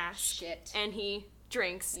flask. Shit. And he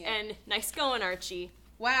drinks. Yeah. And nice going, Archie.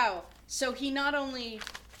 Wow. So he not only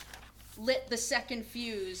lit the second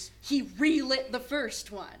fuse, he relit the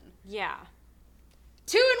first one. Yeah.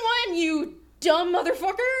 2 in 1, you dumb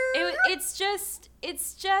motherfucker! It's just,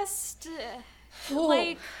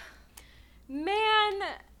 like, man...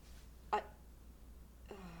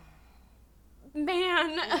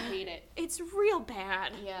 Man, I hate it. It's real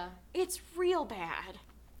bad. Yeah. It's real bad.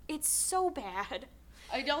 It's so bad.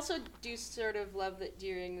 I also do sort of love that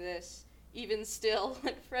during this, even still,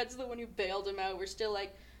 when Fred's the one who bailed him out, we're still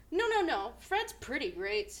like, No. Fred's pretty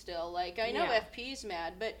great still. Like, I know Yeah. FP's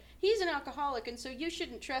mad, but he's an alcoholic, and so you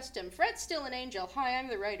shouldn't trust him. Fred's still an angel. Hi, I'm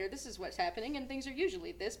the writer. This is what's happening, and things are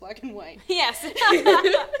usually this black and white. Yes.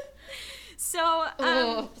 So,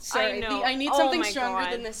 sorry. I know. I need Oh something my stronger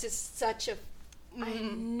God. than this. Is such a... I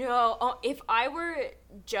know. Oh, if I were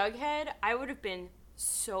Jughead, I would have been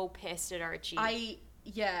so pissed at Archie.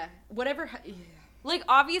 Whatever... Like,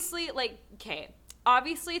 obviously,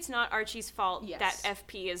 obviously it's not Archie's fault Yes. that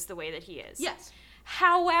FP is the way that he is. Yes.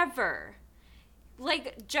 However,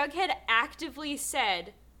 like, Jughead actively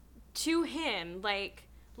said to him, like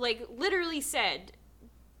literally said,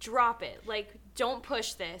 drop it. Like, don't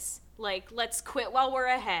push this. Like, let's quit while we're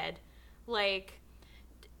ahead. Like,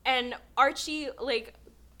 and Archie, like,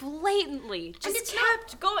 blatantly just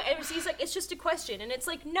kept going. And he's like, it's just a question. And it's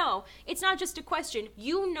like, no, it's not just a question.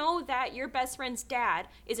 You know that your best friend's dad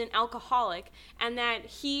is an alcoholic and that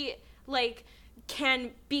he, like, can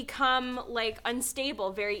become, like,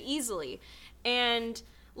 unstable very easily. And,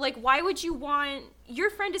 like, why would you want... Your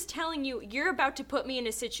friend is telling you, you're about to put me in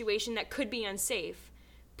a situation that could be unsafe.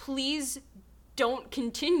 Please don't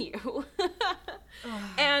continue.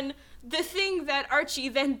 And the thing that Archie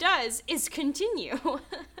then does is continue.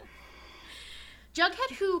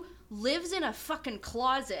 Jughead, who lives in a fucking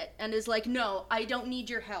closet and is like, no, I don't need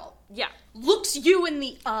your help. Yeah. Looks you in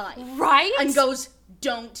the eye. Right? And goes,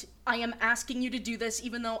 don't. I am asking you to do this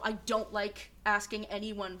even though I don't like asking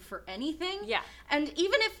anyone for anything. Yeah. And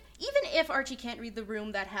even if Archie can't read the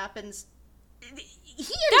room, that happens. He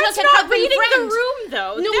and That's Jughead not have been reading friends. the room,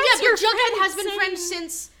 though. No, That's yeah, your but Jughead friend has been saying- friends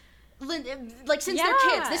since they're Yeah.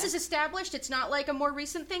 kids. This is established. It's not like a more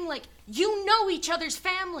recent thing. Like, you know each other's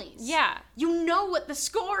families. Yeah. You know what the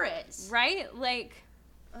score is. Right? Like,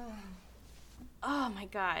 oh my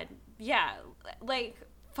God. Yeah. Like,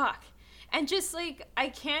 fuck. And just, like, I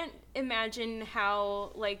can't imagine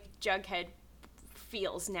how, like, Jughead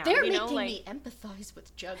feels now. They're you know? making Like, me empathize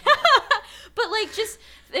with Jughead. but, like, just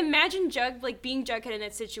imagine being Jughead in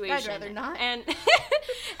that situation. I'd rather not. And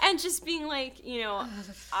and just being like, you know,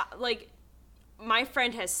 like, my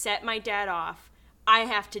friend has set my dad off. I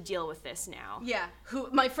have to deal with this now. Yeah,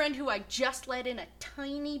 my friend who I just let in a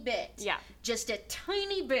tiny bit. Yeah. Just a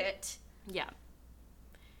tiny bit. Yeah.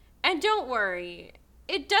 And don't worry,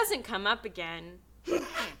 it doesn't come up again.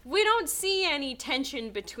 We don't see any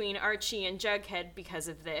tension between Archie and Jughead because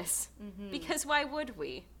of this. Mm-hmm. Because why would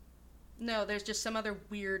we? No, there's just some other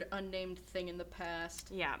weird unnamed thing in the past.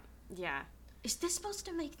 Yeah. Yeah. Is this supposed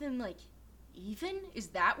to make them, like, even? Is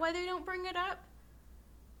that why they don't bring it up?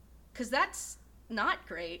 Because that's not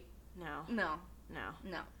great. No.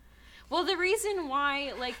 No. Well, the reason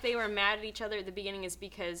why, like, they were mad at each other at the beginning is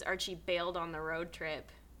because Archie bailed on the road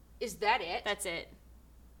trip. Is that it? That's it.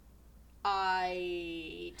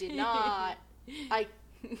 I did not. I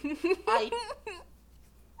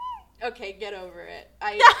Okay, get over it.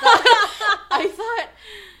 I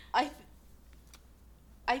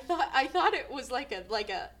thought it was like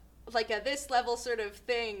a this level sort of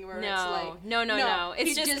thing where it's like no. It's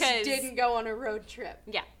he just just 'cause- didn't go on a road trip.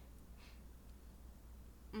 Yeah.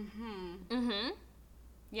 Mm-hmm.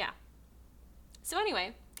 Yeah. So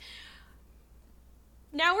anyway,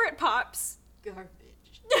 now we're at Pops. Garbage.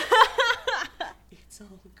 It's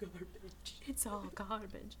all garbage. It's all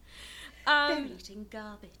garbage. They're eating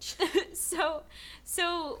garbage. So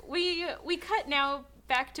we cut now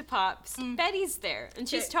back to Pops. Betty's there, and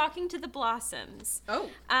she's talking to the Blossoms. Oh.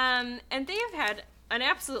 And they have had an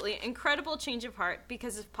absolutely incredible change of heart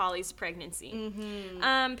because of Polly's pregnancy.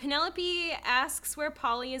 Mm-hmm. Penelope asks where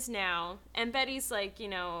Polly is now, and Betty's like,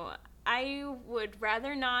 I would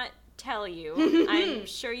rather not tell you. I'm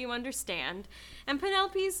sure you understand. And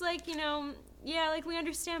Penelope's like, yeah, like, we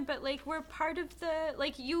understand, but, like, we're part of the,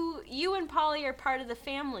 like, you and Polly are part of the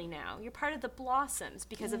family now. You're part of the Blossoms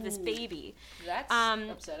because of this baby. That's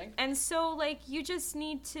upsetting. And so, like, you just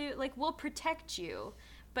need to, like, we'll protect you,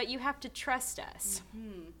 but you have to trust us.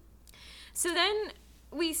 Mm-hmm. So then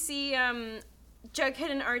we see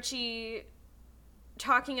Jughead and Archie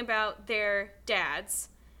talking about their dads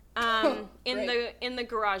in the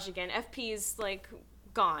garage again. FP's, like,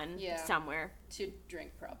 gone somewhere. To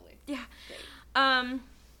drink, probably. Yeah. Great.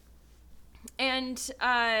 And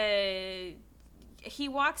he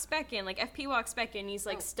walks back in, like, FP walks back in, he's,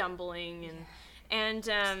 like, stumbling, and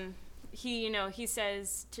he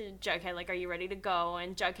says to Jughead, like, are you ready to go?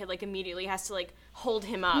 And Jughead, like, immediately has to, like, hold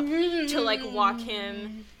him up to, like, walk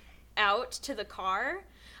him out to the car.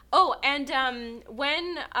 Oh, and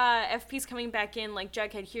when FP's coming back in, like,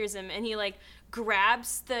 Jughead hears him, and he, like,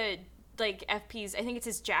 grabs the like FP's, I think it's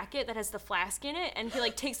his jacket that has the flask in it, and he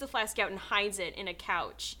like takes the flask out and hides it in a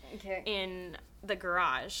couch in the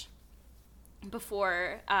garage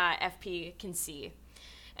before FP can see.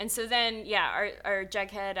 And so then, our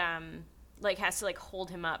Jughead like has to like hold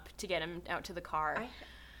him up to get him out to the car.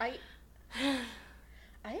 I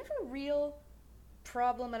have a real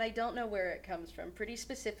problem, and I don't know where it comes from, pretty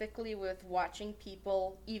specifically with watching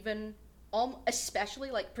people even especially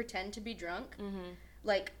like pretend to be drunk,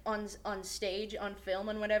 like on stage, on film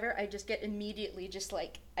and whatever. I just get immediately just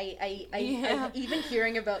like I even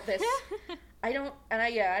hearing about this I don't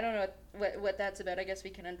know what that's about. I guess we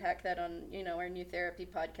can unpack that on, our new therapy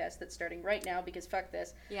podcast that's starting right now, because fuck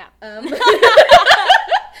this. Yeah.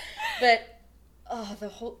 But the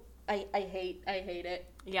whole I hate it.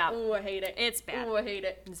 Yeah. Oh, I hate it. It's bad. Oh, I hate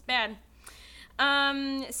it. It's bad.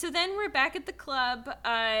 So then we're back at the club.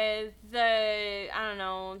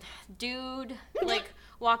 Dude, like,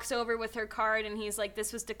 walks over with her card, and he's like,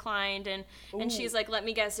 this was declined, and she's like, let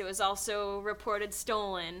me guess, it was also reported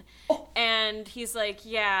stolen. Oh. And he's like,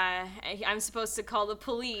 yeah, I'm supposed to call the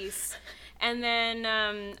police. And then,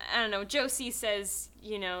 Josie says,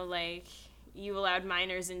 like, you allowed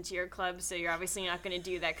minors into your club, so you're obviously not going to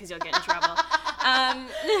do that because you'll get in trouble.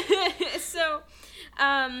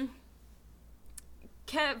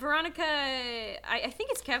 Veronica, I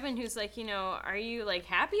think it's Kevin who's like, are you like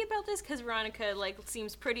happy about this? Because Veronica like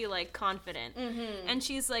seems pretty like confident, and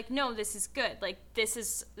she's like, no, this is good. Like this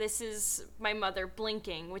is my mother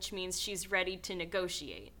blinking, which means she's ready to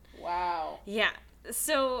negotiate. Wow. Yeah.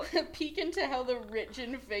 So peek into how the rich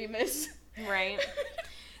and famous. Right.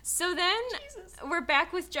 So then we're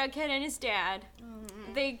back with Jughead and his dad.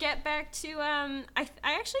 They get back to, I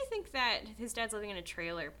actually think that his dad's living in a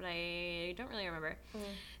trailer, but I don't really remember.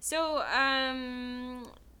 So,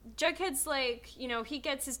 Jughead's like, he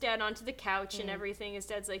gets his dad onto the couch and everything. His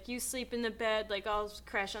dad's like, you sleep in the bed, like, I'll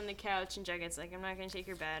crash on the couch. And Jughead's like, I'm not going to take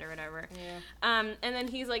your bed or whatever. Yeah. And then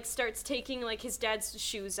he's like, starts taking, like, his dad's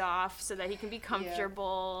shoes off so that he can be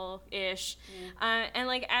comfortable-ish. Yeah. And,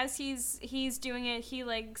 like, as he's doing it, he,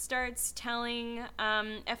 like, starts telling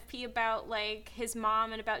FP about, like, his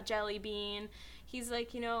mom and about Jelly Bean. He's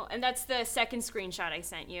like, and that's the second screenshot I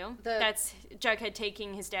sent you. That's Jughead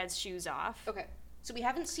taking his dad's shoes off. Okay. So we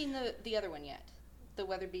haven't seen the other one yet, the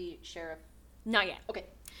Weatherby sheriff. Not yet. Okay.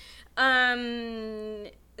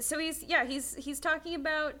 So he's talking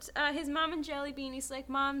about his mom and Jelly Bean. He's like,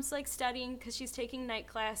 mom's like studying because she's taking night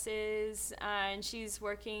classes, and she's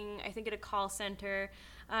working, I think, at a call center.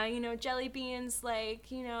 Jelly Bean's like,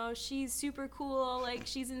 she's super cool, like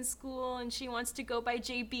she's in school and she wants to go by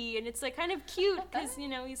JB, and it's like kind of cute because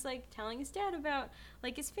he's like telling his dad about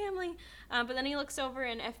like his family, but then he looks over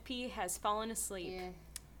and FP has fallen asleep.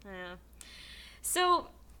 Yeah. So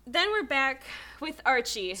then we're back with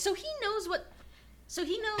Archie. So he knows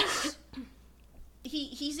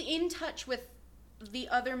he's in touch with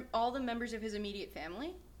all the members of his immediate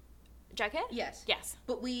family. Jughead? Yes.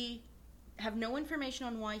 But we have no information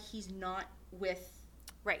on why he's not with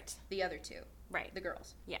the other two. Right. The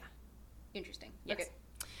girls. Yeah. Interesting. Yes.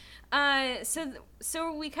 Okay.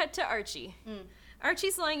 So we cut to Archie.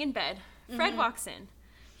 Archie's lying in bed. Fred walks in.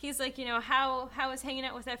 He's like, how is hanging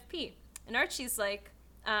out with FP? And Archie's like,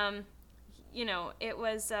 it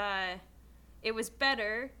was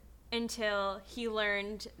better until he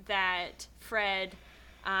learned that Fred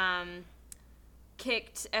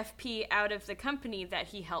kicked FP out of the company that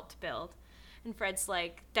he helped build. And Fred's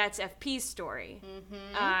like, that's FP's story.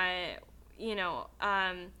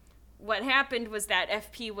 What happened was that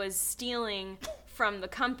FP was stealing from the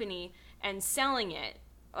company and selling it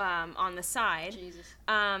on the side. Jesus.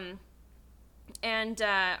 And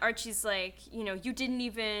Archie's like, you didn't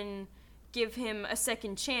even give him a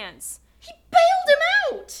second chance. He bailed him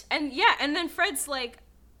out! And then Fred's like,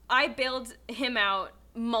 I bailed him out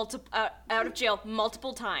out of jail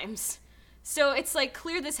multiple times. So it's like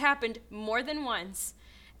clear this happened more than once.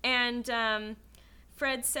 And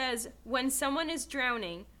Fred says, when someone is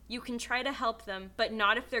drowning, you can try to help them, but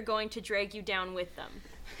not if they're going to drag you down with them.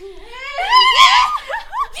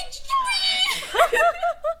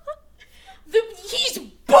 He's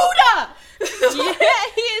Buddha! Yeah,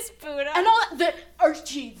 he is Buddha. And all that,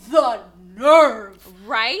 Archie, the nerve.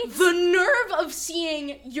 Right? The nerve of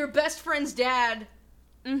seeing your best friend's dad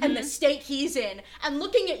and the state he's in, and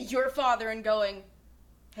looking at your father and going,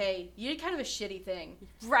 hey, you did kind of a shitty thing.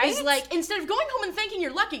 Right? It's like, instead of going home and thanking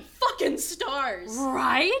your lucky fucking stars.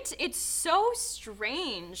 Right? It's so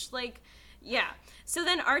strange. Like, yeah. So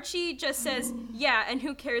then Archie just says, yeah, and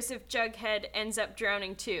who cares if Jughead ends up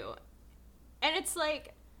drowning too? And it's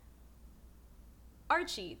like,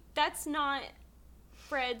 Archie, that's not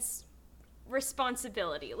Fred's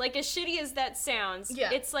responsibility. Like, as shitty as that sounds,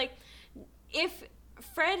 Yeah. it's like, if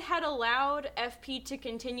Fred had allowed FP to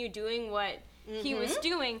continue doing what he was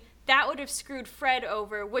doing, that would have screwed Fred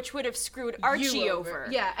over, which would have screwed Archie over.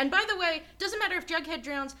 Yeah, and by the way, doesn't matter if Jughead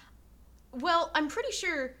drowns. Well, I'm pretty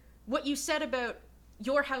sure what you said about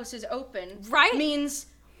your house is open Right. means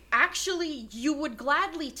actually you would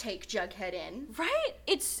gladly take Jughead in. Right?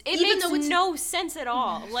 It Even makes though it's- no sense at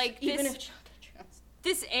all. Like, Even this, if Jughead drowns.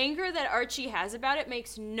 this anger that Archie has about it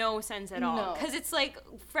makes no sense at all. No. Because it's like,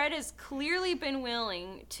 Fred has clearly been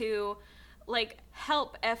willing to, like,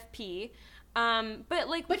 help FP. But,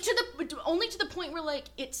 like... But only to the point where, like,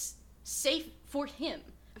 it's safe for him.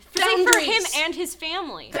 safe for him and his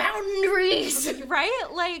family. Boundaries! Right?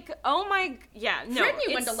 Like, oh my... Yeah, no. Fred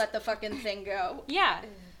knew when to let the fucking thing go. Yeah.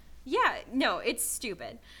 Yeah, no, it's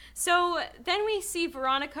stupid. So then we see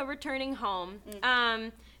Veronica returning home.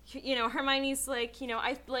 You know, Hermione's like, you know,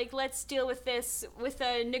 let's deal with this with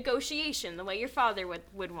a negotiation, the way your father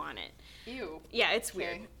would want it. Ew. Yeah, it's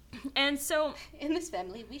weird. And so... In this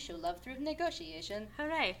family, we show love through negotiation.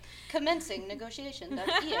 Hooray. Commencing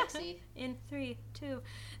negotiation.exe. In 3, 2.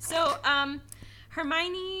 So,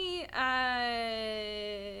 Hermione,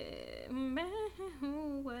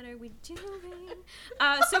 what are we doing?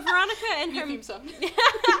 So Veronica and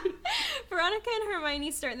Veronica and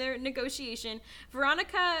Hermione start their negotiation.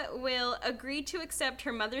 Veronica will agree to accept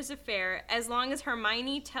her mother's affair as long as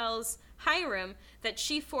Hermione tells Hiram that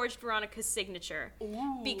she forged Veronica's signature.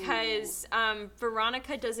 Ooh. Because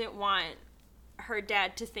Veronica doesn't want her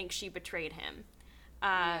dad to think she betrayed him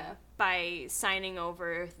by signing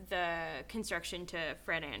over the construction to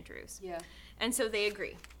Fred Andrews. Yeah. And so they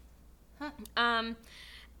agree. Huh.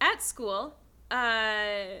 At school,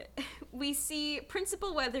 we see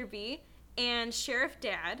Principal Weatherby and Sheriff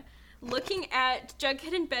Dad looking at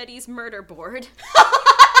Jughead and Betty's murder board.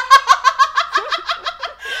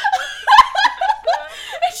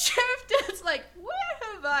 Sheriff Dad's like,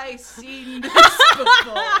 where have I seen this before?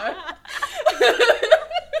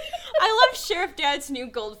 I love Sheriff Dad's new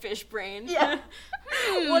goldfish brain. Yeah.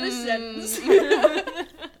 What a sentence.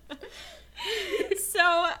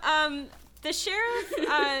 So, the sheriff,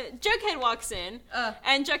 Jughead walks in,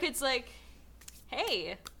 and Jughead's like,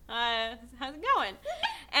 hey, how's it going?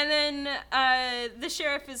 And then the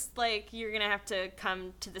sheriff is like, you're gonna have to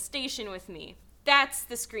come to the station with me. That's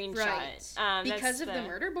the screenshot. Right. Because of the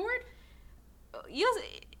murder board?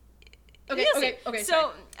 Okay.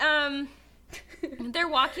 So, they're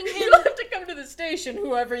walking him. You'll have to come to the station,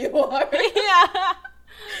 whoever you are. Yeah.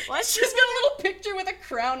 What? She's got a little picture with a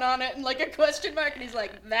crown on it and like a question mark, and he's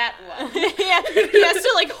like, that one. Yeah, he has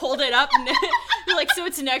to like hold it up, and like so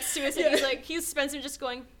it's next to us, and he's Spencer just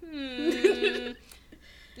going,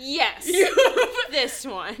 yes, this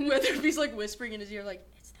one. Weatherby's like whispering in his ear, like,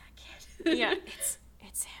 it's that kid. Yeah,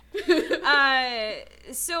 it's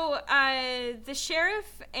him. So the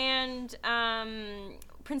sheriff and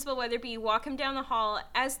Principal Weatherby walk him down the hall.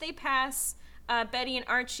 As they pass Betty and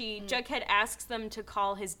Archie, Jughead asks them to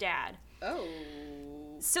call his dad. Oh.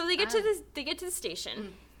 So they get to the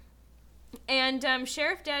station. And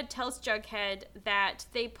Sheriff Dad tells Jughead that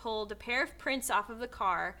they pulled a pair of prints off of the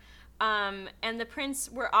car, and the prints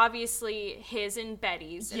were obviously his and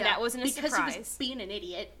Betty's, and that wasn't a surprise. Because he was being an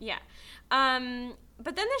idiot. Yeah.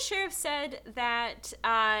 But then the sheriff said that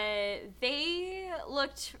they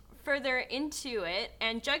looked further into it,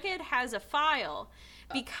 and Jughead has a file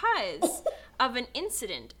because of an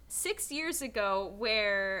incident 6 years ago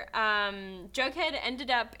where Jughead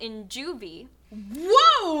ended up in juvie.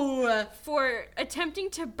 Whoa! For attempting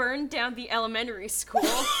to burn down the elementary school.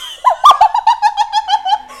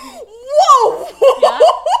 Whoa! Yeah.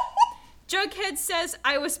 Jughead says,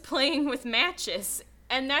 I was playing with matches,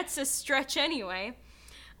 and that's a stretch anyway.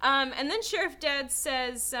 And then Sheriff Dad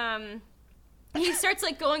says, he starts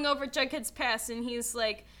like going over Jughead's past, and he's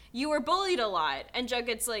like, you were bullied a lot. And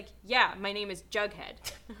Jughead's like, yeah, my name is Jughead.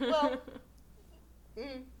 Well.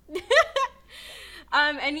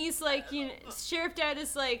 And he's like, Sheriff Dad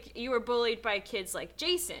is like, you were bullied by kids like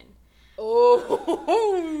Jason.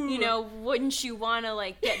 Oh. You know, wouldn't you want to,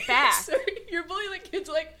 like, get back? Sorry, you're bullying like kids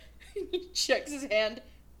like, he checks his hand,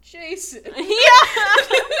 Jason. Yeah.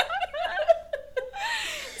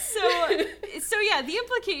 So yeah, the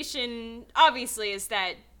implication obviously is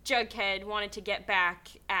that Jughead wanted to get back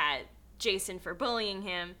at Jason for bullying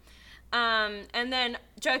him. And then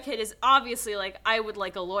Jughead is obviously like, I would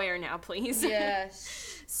like a lawyer now, please.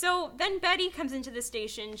 Yes. So then Betty comes into the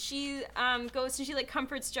station. She goes and she like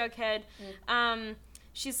comforts Jughead.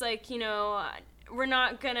 She's like, you know, we're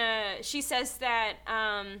not gonna. She says that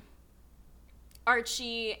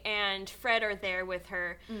Archie and Fred are there with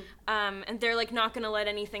her, and they're like not gonna let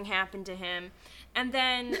anything happen to him. And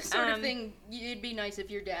then the sort of thing it'd be nice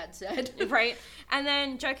if your dad said. Right? And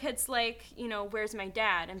then Jughead's like, you know, where's my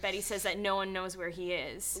dad? And Betty says that no one knows where he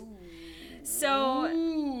is. Ooh. So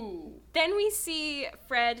then we see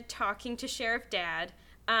Fred talking to Sheriff Dad,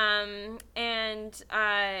 and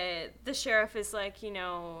the sheriff is like, you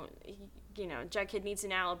know, Jughead needs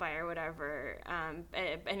an alibi or whatever,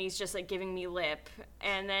 and he's just like giving me lip.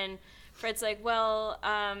 And then Fred's like, well,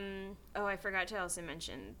 oh, I forgot to also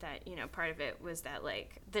mention that, you know, part of it was that,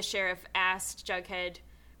 like, the sheriff asked Jughead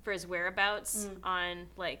for his whereabouts on,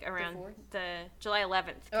 like, around the July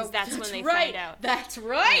 11th, because that's when they find out. That's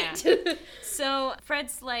right! Yeah. So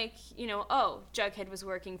Fred's like, you know, oh, Jughead was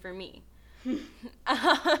working for me.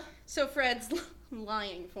 So Fred's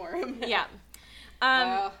lying for him. Yeah.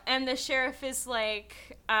 And the sheriff is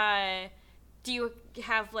like, do you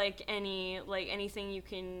have, like, anything you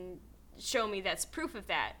can show me that's proof of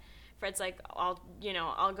that? Fred's like, I'll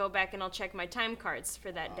go back and I'll check my time cards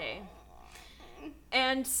for that day.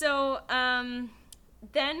 And so,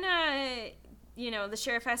 then, the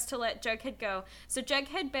sheriff has to let Jughead go. So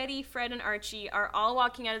Jughead, Betty, Fred, and Archie are all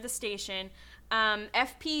walking out of the station.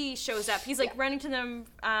 FP shows up. He's, like, running to them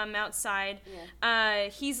outside. Yeah.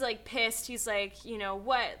 He's, like, pissed. He's like, you know,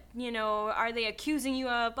 what? You know, are they accusing you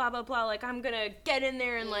of blah, blah, blah? Like, I'm gonna get in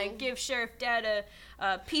there and, like, give Sheriff Dad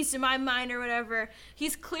a piece of my mind or whatever.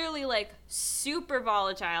 He's clearly, like, super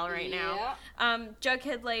volatile right now.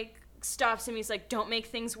 Jughead, like, stops him. He's like, don't make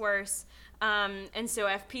things worse. And so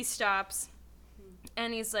FP stops.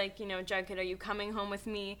 And he's like, you know, Jughead, are you coming home with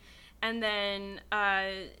me? And then,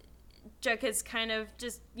 Jughead's kind of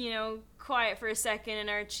just, you know, quiet for a second, and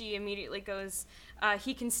Archie immediately goes,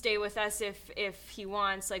 he can stay with us if he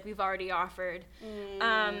wants, like, we've already offered.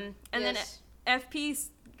 And yes. Then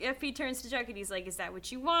FP turns to Jughead, he's like, is that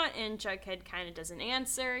what you want? And Jughead kind of doesn't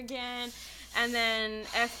answer again. And then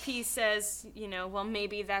FP says, you know, well,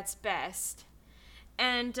 maybe that's best.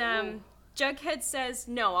 And Jughead says,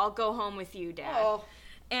 no, I'll go home with you, Dad. Oh.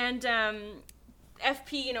 And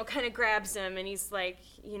FP, you know, kind of grabs him, and he's like,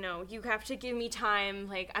 you know, you have to give me time.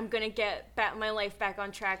 Like, I'm gonna get my life back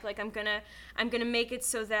on track. Like, I'm gonna make it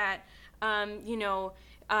so that, you know,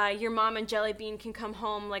 your mom and Jellybean can come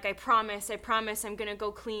home. Like, I promise. I'm gonna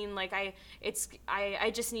go clean. Like, I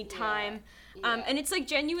just need time. Yeah. And it's like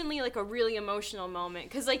genuinely like a really emotional moment,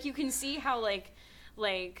 because like you can see how like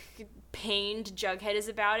pained Jughead is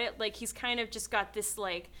about it. Like, he's kind of just got this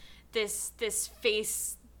like this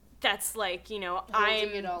face that's like, you know,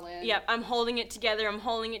 holding it all in. Yep, I'm holding it together.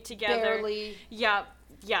 Barely. Yep.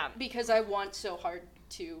 Because I want so hard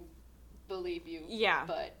to believe you. Yeah.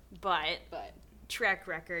 But. Track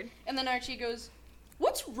record. And then Archie goes,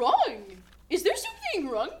 what's wrong? Is there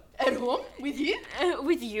something wrong at home with you?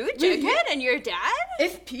 With you, Jughead, and your dad?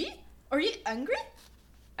 FP? Are you angry?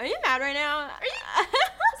 Are you mad right now? Is that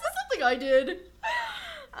something I did?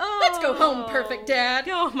 Oh, let's go home, perfect dad.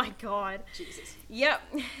 Oh my God. Jesus. Yep.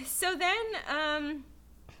 So then,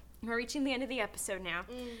 we're reaching the end of the episode now.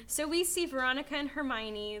 So we see Veronica and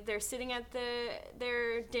Hermione. They're sitting at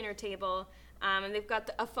their dinner table, and they've got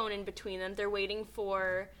a phone in between them. They're waiting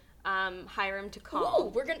for Hiram to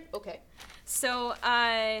call. Oh, okay. So,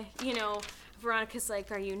 you know, Veronica's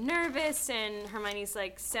like, are you nervous? And Hermione's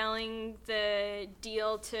like, selling the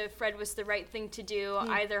deal to Fred was the right thing to do.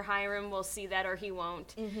 Either Hiram will see that or he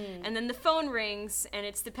won't. Mm-hmm. And then the phone rings, and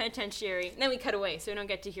it's the penitentiary. And then we cut away, so we don't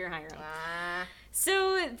get to hear Hiram.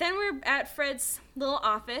 So then we're at Fred's little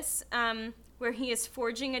office, where he is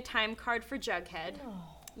forging a time card for Jughead. Oh.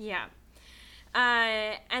 Yeah.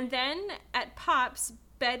 And then at Pop's,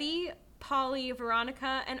 Betty, Polly,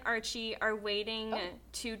 Veronica, and Archie are waiting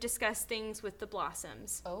to discuss things with the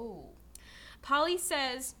Blossoms. Oh. Polly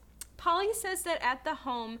says that at the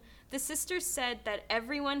home, the sisters said that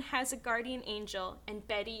everyone has a guardian angel, and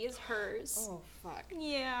Betty is hers. Oh, fuck.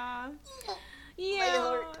 Yeah.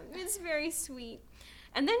 Yeah. It's very sweet.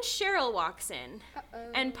 And then Cheryl walks in.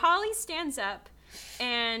 Uh-oh. And Polly stands up,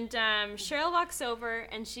 and Cheryl walks over,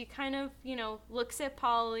 and she kind of, you know, looks at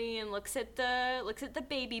Polly and looks at the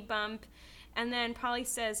baby bump. And then Polly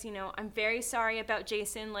says, you know, I'm very sorry about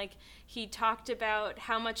Jason. Like, he talked about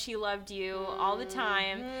how much he loved you all the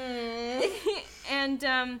time. And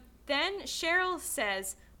then Cheryl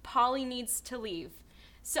says, Polly needs to leave.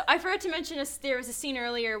 So I forgot to mention there was a scene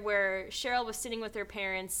earlier where Cheryl was sitting with her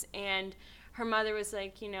parents, and her mother was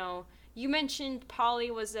like, you know, you mentioned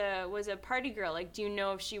Polly was a party girl. Like, do you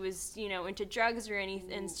know if she was, you know, into drugs or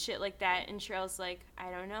anything and shit like that? And Cheryl's like,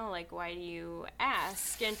 I don't know. Like, why do you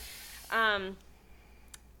ask? And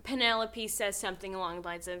Penelope says something along the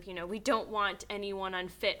lines of, we don't want anyone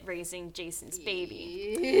unfit raising Jason's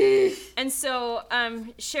baby. And so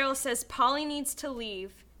Cheryl says Polly needs to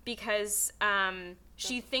leave because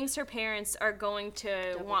she thinks her parents are going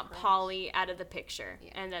to want Polly out of the picture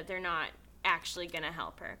and that they're not actually going to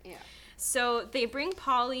help her. Yeah. So they bring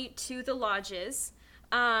Polly to the lodges.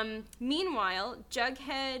 Meanwhile,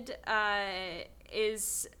 Jughead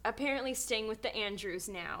is apparently staying with the Andrews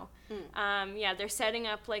now. They're setting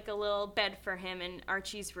up like a little bed for him in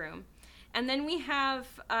Archie's room. And then we have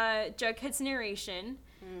Jughead's narration.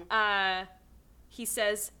 He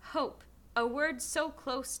says, "Hope, a word so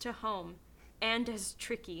close to home and as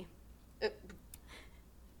tricky."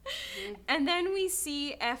 And then we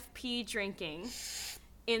see FP drinking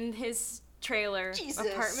in his trailer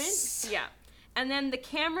apartment. Yeah. And then the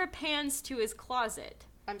camera pans to his closet.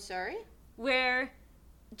 I'm sorry? Where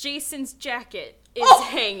Jason's jacket is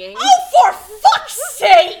hanging. Oh, for fuck's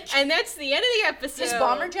sake! And that's the end of the episode. His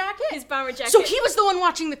bomber jacket? His bomber jacket. So he was the one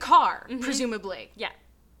watching the car, presumably. Yeah.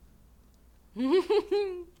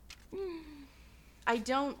 I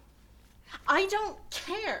don't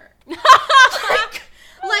care.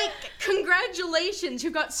 like, congratulations,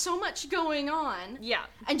 you got so much going on. Yeah.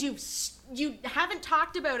 And you haven't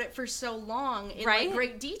talked about it for so long in like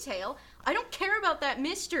great detail. I don't care about that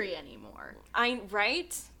mystery anymore.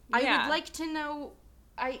 Right? I would like to know.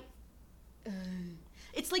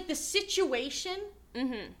 It's like the situation.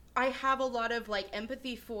 I have a lot of like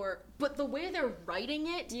empathy for, but the way they're writing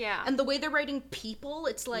it, and the way they're writing people,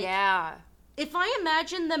 it's like, if I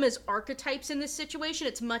imagine them as archetypes in this situation,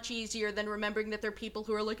 it's much easier than remembering that they're people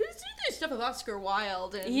who are like, I see this stuff with Oscar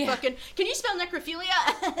Wilde and fucking, can you spell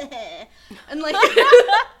necrophilia? And like,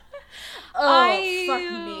 fuck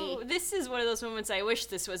me. This is one of those moments I wish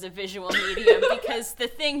this was a visual medium because the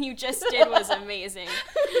thing you just did was amazing.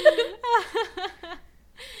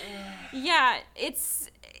 Yeah, it's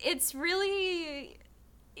really,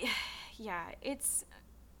 it's,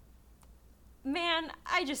 man,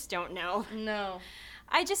 I just don't know. No.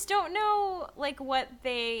 I just don't know, like, what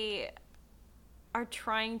they are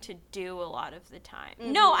trying to do a lot of the time.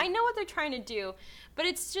 No, I know what they're trying to do, but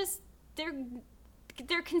it's just,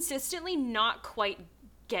 they're consistently not quite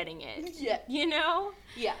getting it. Yeah. You know?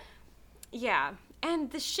 Yeah. Yeah.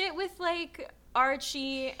 And the shit with, like,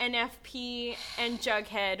 Archie and FP and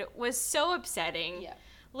Jughead was so upsetting. Yeah.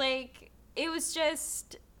 Like, it was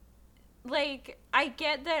just, like, I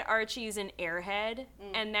get that Archie's an airhead,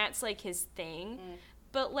 and that's, like, his thing,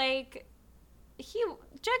 but, like,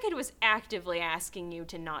 Jughead was actively asking you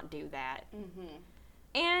to not do that.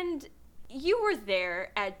 And you were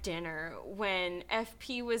there at dinner when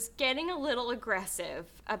FP was getting a little aggressive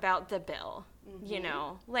about the bill, you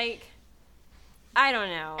know? Like, I don't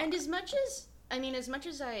know. And as much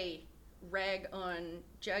as I rag on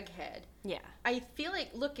Jughead, I feel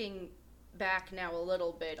like looking back now a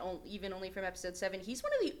little bit, even only from episode 7, he's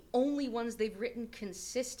one of the only ones they've written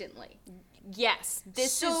consistently. Yes,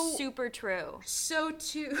 this is super true. So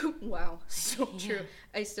true. Wow, so true.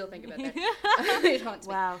 I still think about that. It haunts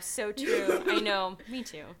me. Wow, so true. I know, me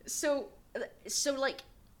too. So like,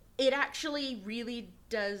 it actually really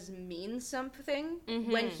does mean something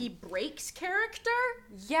when he breaks character.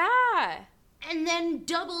 Yeah. And then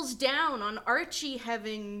doubles down on Archie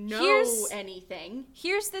having anything.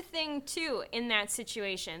 Here's the thing, too, in that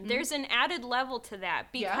situation. There's an added level to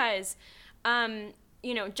that because,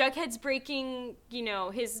 you know, Jughead's breaking, you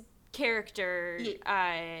know, his character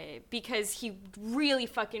because he really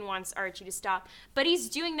fucking wants Archie to stop. But he's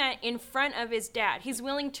doing that in front of his dad. He's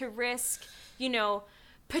willing to risk, you know,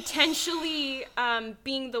 potentially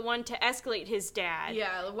being the one to escalate his dad.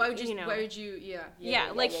 Yeah, why would you,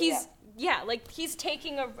 like he's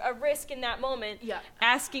taking a risk in that moment,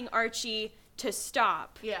 asking Archie to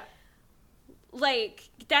stop. Yeah. Like,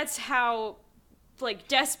 that's how, like,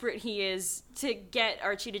 desperate he is to get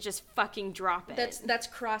Archie to just fucking drop it. That's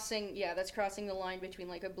crossing the line between,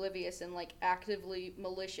 like, oblivious and, like, actively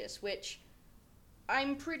malicious, which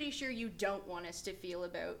I'm pretty sure you don't want us to feel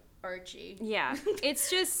about Archie. Yeah. It's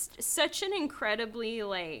just such an incredibly,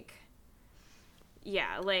 like,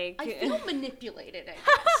 I feel manipulated, I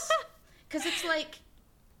guess. Because it's like,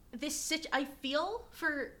 I feel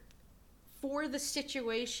for the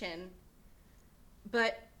situation,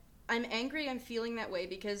 but I'm angry I'm feeling that way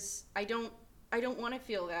because I don't want to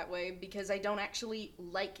feel that way because I don't actually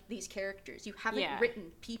like these characters. You haven't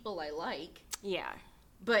written people I like. Yeah.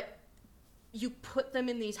 But you put them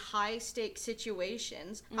in these high-stakes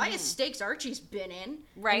situations. Highest stakes Archie's been in.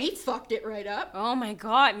 Right. And he fucked it right up. Oh my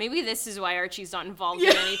god, maybe this is why Archie's not involved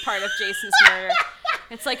in any part of Jason's murder.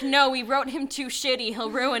 It's like, no, we wrote him too shitty,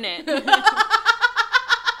 he'll ruin it.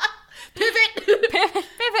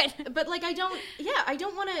 But, like, I don't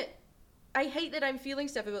want to... I hate that I'm feeling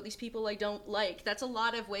stuff about these people I don't like. That's a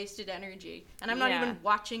lot of wasted energy. And I'm not even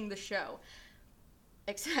watching the show.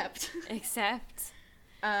 Except...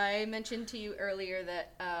 I mentioned to you earlier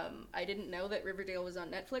that I didn't know that Riverdale was on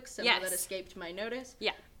Netflix. Somehow that escaped my notice.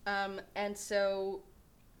 Yeah. And so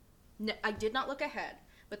I did not look ahead.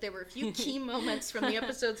 But there were a few key moments from the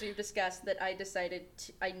episodes we've discussed that I decided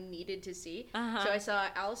I needed to see. So I saw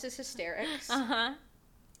Alice's Hysterics.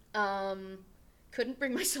 Couldn't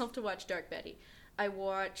bring myself to watch Dark Betty. I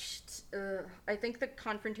watched, I think the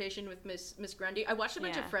confrontation with Miss Grundy. I watched a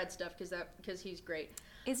bunch of Fred stuff because he's great.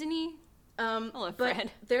 Isn't he? I love but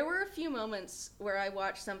Fred. There were a few moments where I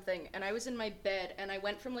watched something and I was in my bed and I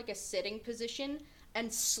went from like a sitting position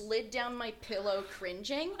and slid down my pillow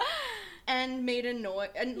cringing and made a noise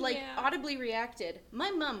and audibly reacted. My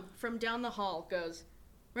mom from down the hall goes,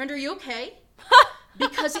 "Miranda, are you okay?"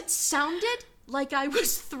 Because it sounded like I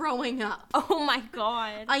was throwing up. Oh my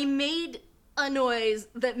god. I made a noise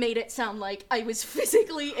that made it sound like I was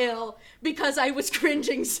physically ill because I was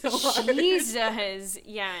cringing so hard. Jesus.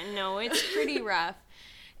 Yeah, no, it's pretty rough.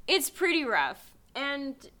 It's pretty rough.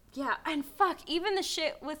 And yeah, and fuck, even the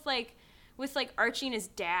shit with Archie and his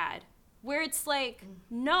dad, where it's like,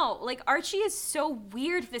 no, like Archie is so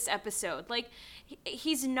weird this episode. Like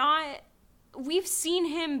he's not... We've seen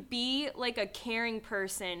him be like a caring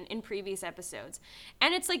person in previous episodes.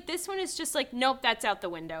 And it's like this one is just like, nope, that's out the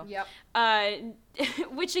window. Yep.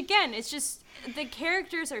 Which again, it's just the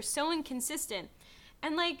characters are so inconsistent.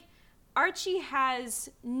 And like Archie has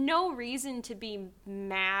no reason to be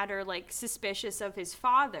mad or like suspicious of his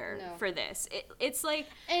father for this. It's like...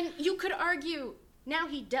 And you could argue now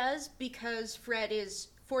he does because Fred is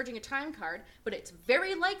forging a time card, but it's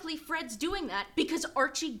very likely Fred's doing that because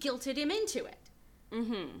Archie guilted him into it.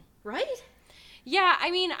 Mm-hmm. Right? Yeah, I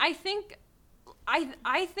mean, I think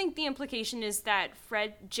the implication is that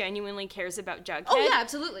Fred genuinely cares about Jughead. Oh, yeah,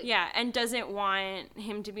 absolutely. Yeah, and doesn't want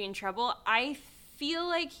him to be in trouble. I feel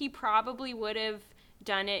like he probably would have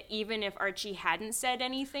done it even if Archie hadn't said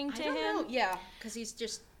anything to him. Know. Yeah, because he's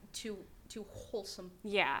just too wholesome.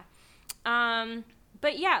 Yeah.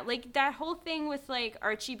 But yeah, like, that whole thing with, like,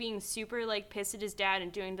 Archie being super, like, pissed at his dad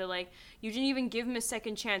and doing the, like, you didn't even give him a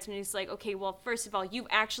second chance. And he's like, okay, well, first of all, you've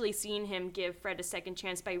actually seen him give Fred a second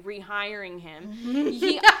chance by rehiring him.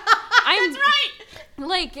 That's right!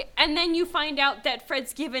 Like, and then you find out that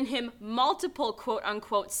Fred's given him multiple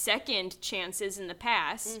quote-unquote second chances in the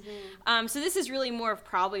past. Mm-hmm. So this is really more of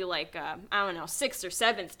probably, like, I don't know, 6th or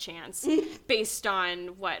 7th chance based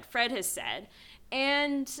on what Fred has said.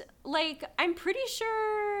 And, like, I'm pretty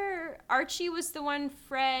sure Archie was the one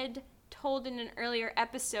Fred told in an earlier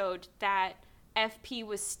episode that FP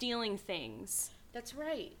was stealing things. That's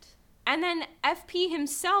right. And then FP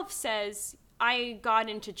himself says, I got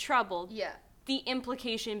into trouble. Yeah. The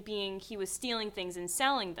implication being he was stealing things and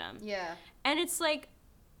selling them. Yeah. And it's like,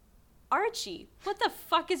 Archie, what the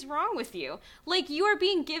fuck is wrong with you? Like, you are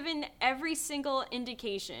being given every single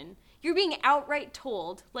indication. You're being outright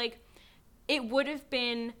told, like... It would have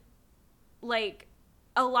been, like,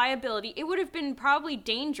 a liability. It would have been probably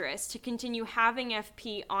dangerous to continue having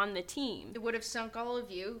FP on the team. It would have sunk all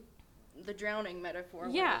of you. The drowning metaphor.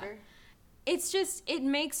 Yeah. Whatever. It's just, it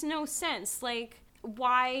makes no sense. Like,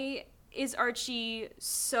 why is Archie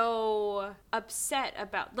so upset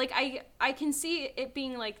about... Like, I can see it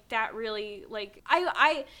being, like, that really, like...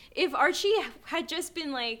 If Archie had just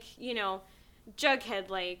been, like, you know... Jughead,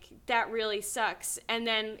 like, that really sucks. And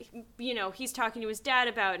then, you know, he's talking to his dad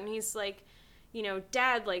about it, and he's like, you know,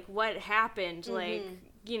 Dad, like, what happened? Mm-hmm. Like,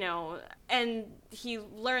 you know, and he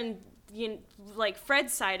learned, like,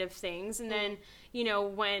 Fred's side of things, and then, you know,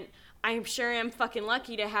 went, I'm sure I'm fucking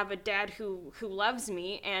lucky to have a dad who loves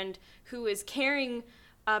me and who is caring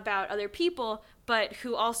about other people, but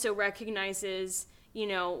who also recognizes, you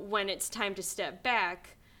know, when it's time to step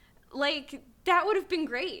back. Like, that would have been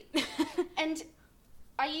great. And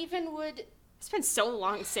I even would... I spent so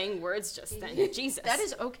long saying words just then. Jesus. That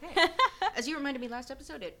is okay. As you reminded me last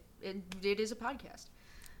episode, it is a podcast.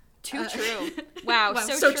 Too true. Wow,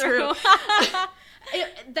 so true.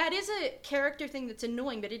 That is a character thing that's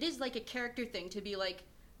annoying, but it is like a character thing to be like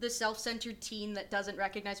the self-centered teen that doesn't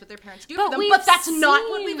recognize what their parents do for them. But that's not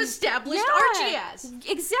what we've established Archie as.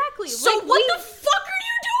 Exactly. So like, what the fuck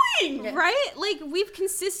are you doing? Right? Like, we've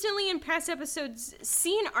consistently in past episodes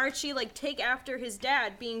seen Archie, like, take after his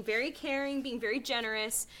dad, being very caring, being very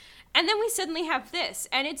generous. And then we suddenly have this.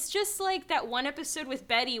 And it's just like that one episode with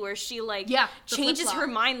Betty where she, like, changes her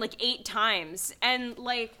mind, like, 8 times. And,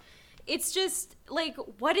 like, it's just, like,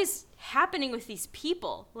 what is happening with these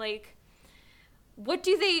people? Like, what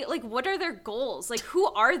do they, like, what are their goals? Like, who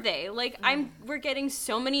are they? Like, we're getting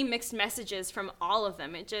so many mixed messages from all of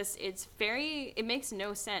them. It makes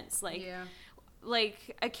no sense. Like,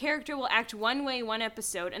 like, a character will act one way one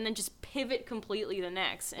episode and then just pivot completely the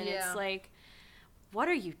next. And it's like, what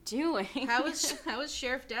are you doing? How is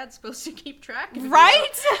Sheriff Dad supposed to keep track of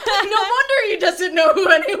right? No wonder he doesn't know who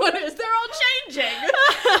anyone is. They're all changing.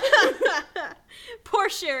 Poor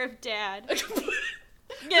Sheriff Dad.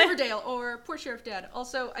 Riverdale, or poor Sheriff Dad.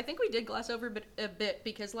 Also, I think we did gloss over a bit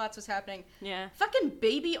because lots was happening. Yeah. Fucking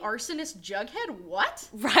baby arsonist Jughead, what?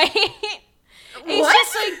 Right? What?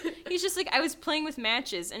 He's just like, I was playing with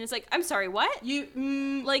matches, and it's like, I'm sorry, what? You,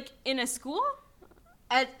 like, in a school?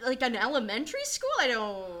 At, like, an elementary school? I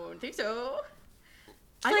don't think so.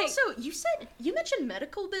 You mentioned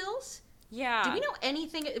medical bills? Yeah. Do we know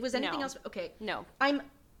anything? Was anything else? Okay. No.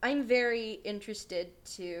 I'm very interested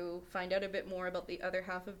to find out a bit more about the other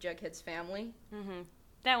half of Jughead's family. Mm-hmm.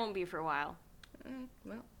 That won't be for a while.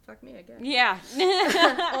 Well, fuck me, I guess. Yeah.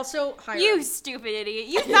 Also, Hiram. You stupid idiot.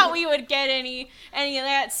 You thought we would get any of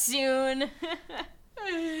that soon.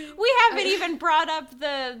 We haven't even brought up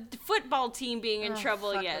the football team being in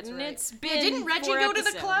trouble yet. And right. It's been didn't Reggie go to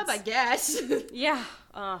the club? I guess. Yeah.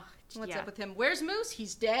 What's up with him? Where's Moose?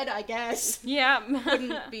 He's dead, I guess. Yeah.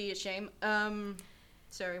 Wouldn't be a shame.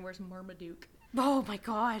 Sorry, where's Marmaduke? Oh my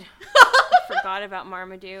god. I forgot about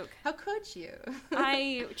Marmaduke. How could you?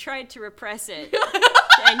 I tried to repress it,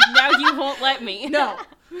 and now you won't let me. No.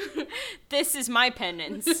 This is my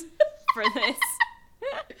penance for this.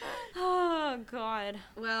 Oh god.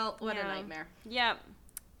 Well, what a nightmare. Yep.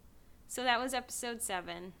 So that was episode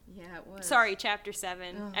 7. Yeah, it was. Sorry, chapter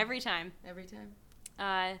 7. Ugh. Every time.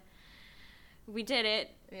 We did it.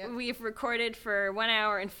 Yep. We've recorded for 1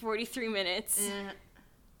 hour and 43 minutes.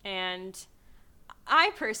 And I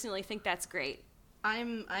personally think that's great.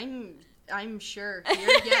 I'm sure.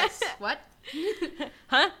 Yes. What?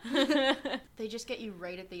 Huh? They just get you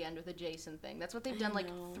right at the end with the Jason thing. That's what they've done like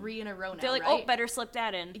 3 in a row now. They're like, right? Oh, better slip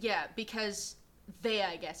that in. Yeah, because they,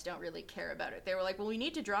 I guess, don't really care about it. They were like, well, we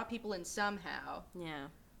need to draw people in somehow. Yeah.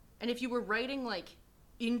 And if you were writing like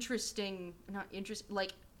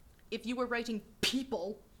if you were writing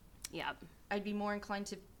people, I'd be more inclined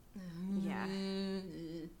to. Yeah.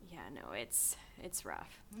 Yeah, no, it's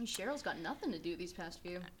rough. Cheryl's got nothing to do these past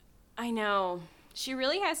few. I know. She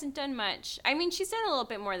really hasn't done much. I mean, she's done a little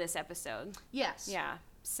bit more this episode. Yes. Yeah.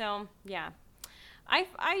 So, yeah. I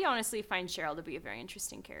honestly find Cheryl to be a very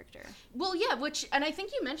interesting character. Well, yeah, and I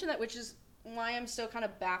think you mentioned that, which is why I'm so kind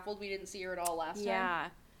of baffled we didn't see her at all last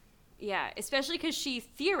time. Yeah, especially because she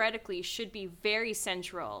theoretically should be very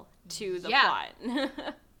central to the plot.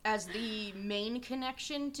 As the main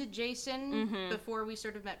connection to Jason before we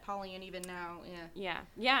sort of met Polly, and even now, Yeah,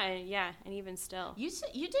 and even still. You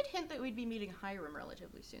did hint that we'd be meeting Hiram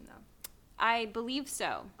relatively soon, though. I believe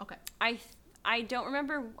so. Okay. I don't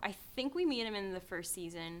remember. I think we meet him in the first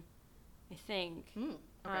season. I think.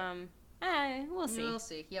 Okay. We'll see. We'll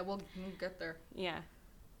see. Yeah, we'll get there. Yeah.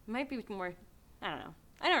 Might be more. I don't know.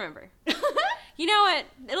 I don't remember. You know what?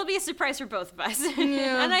 It'll be a surprise for both of us.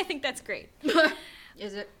 Yeah. And I think that's great.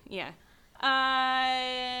 Is it? Yeah.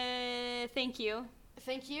 Thank you.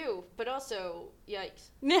 Thank you, but also,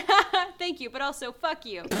 yikes. Thank you, but also, fuck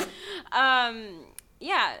you.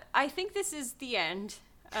 Yeah, I think this is the end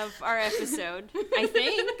of our episode. I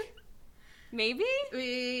think. Maybe?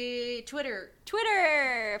 Twitter.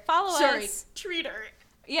 Follow us. Sorry, Treater.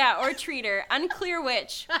 Yeah, or Treater. Unclear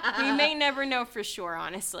which. We may never know for sure,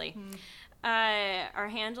 honestly. Our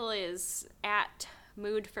handle is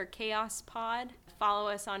 @MoodForChaosPod. Follow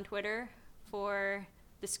us on Twitter for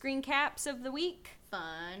the screen caps of the week.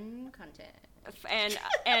 Fun content. And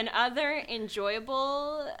other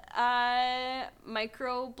enjoyable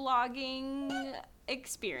microblogging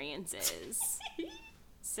experiences.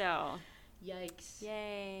 So. Yikes.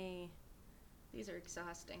 Yay. These are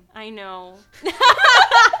exhausting. I know.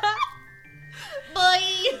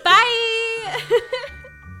 Bye. Bye.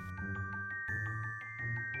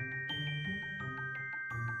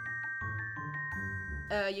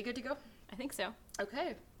 You good to go? I think so.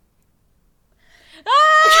 Okay.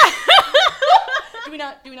 Ah! Do we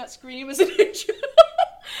not scream as an intro?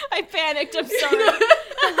 I panicked. I'm sorry.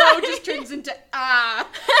 Hello just turns into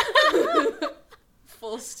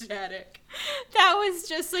full static. That was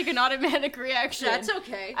just like an automatic reaction. That's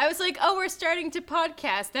okay. I was like, oh, we're starting to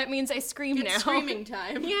podcast. That means I scream now. Screaming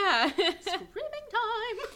time. Yeah. Screaming time.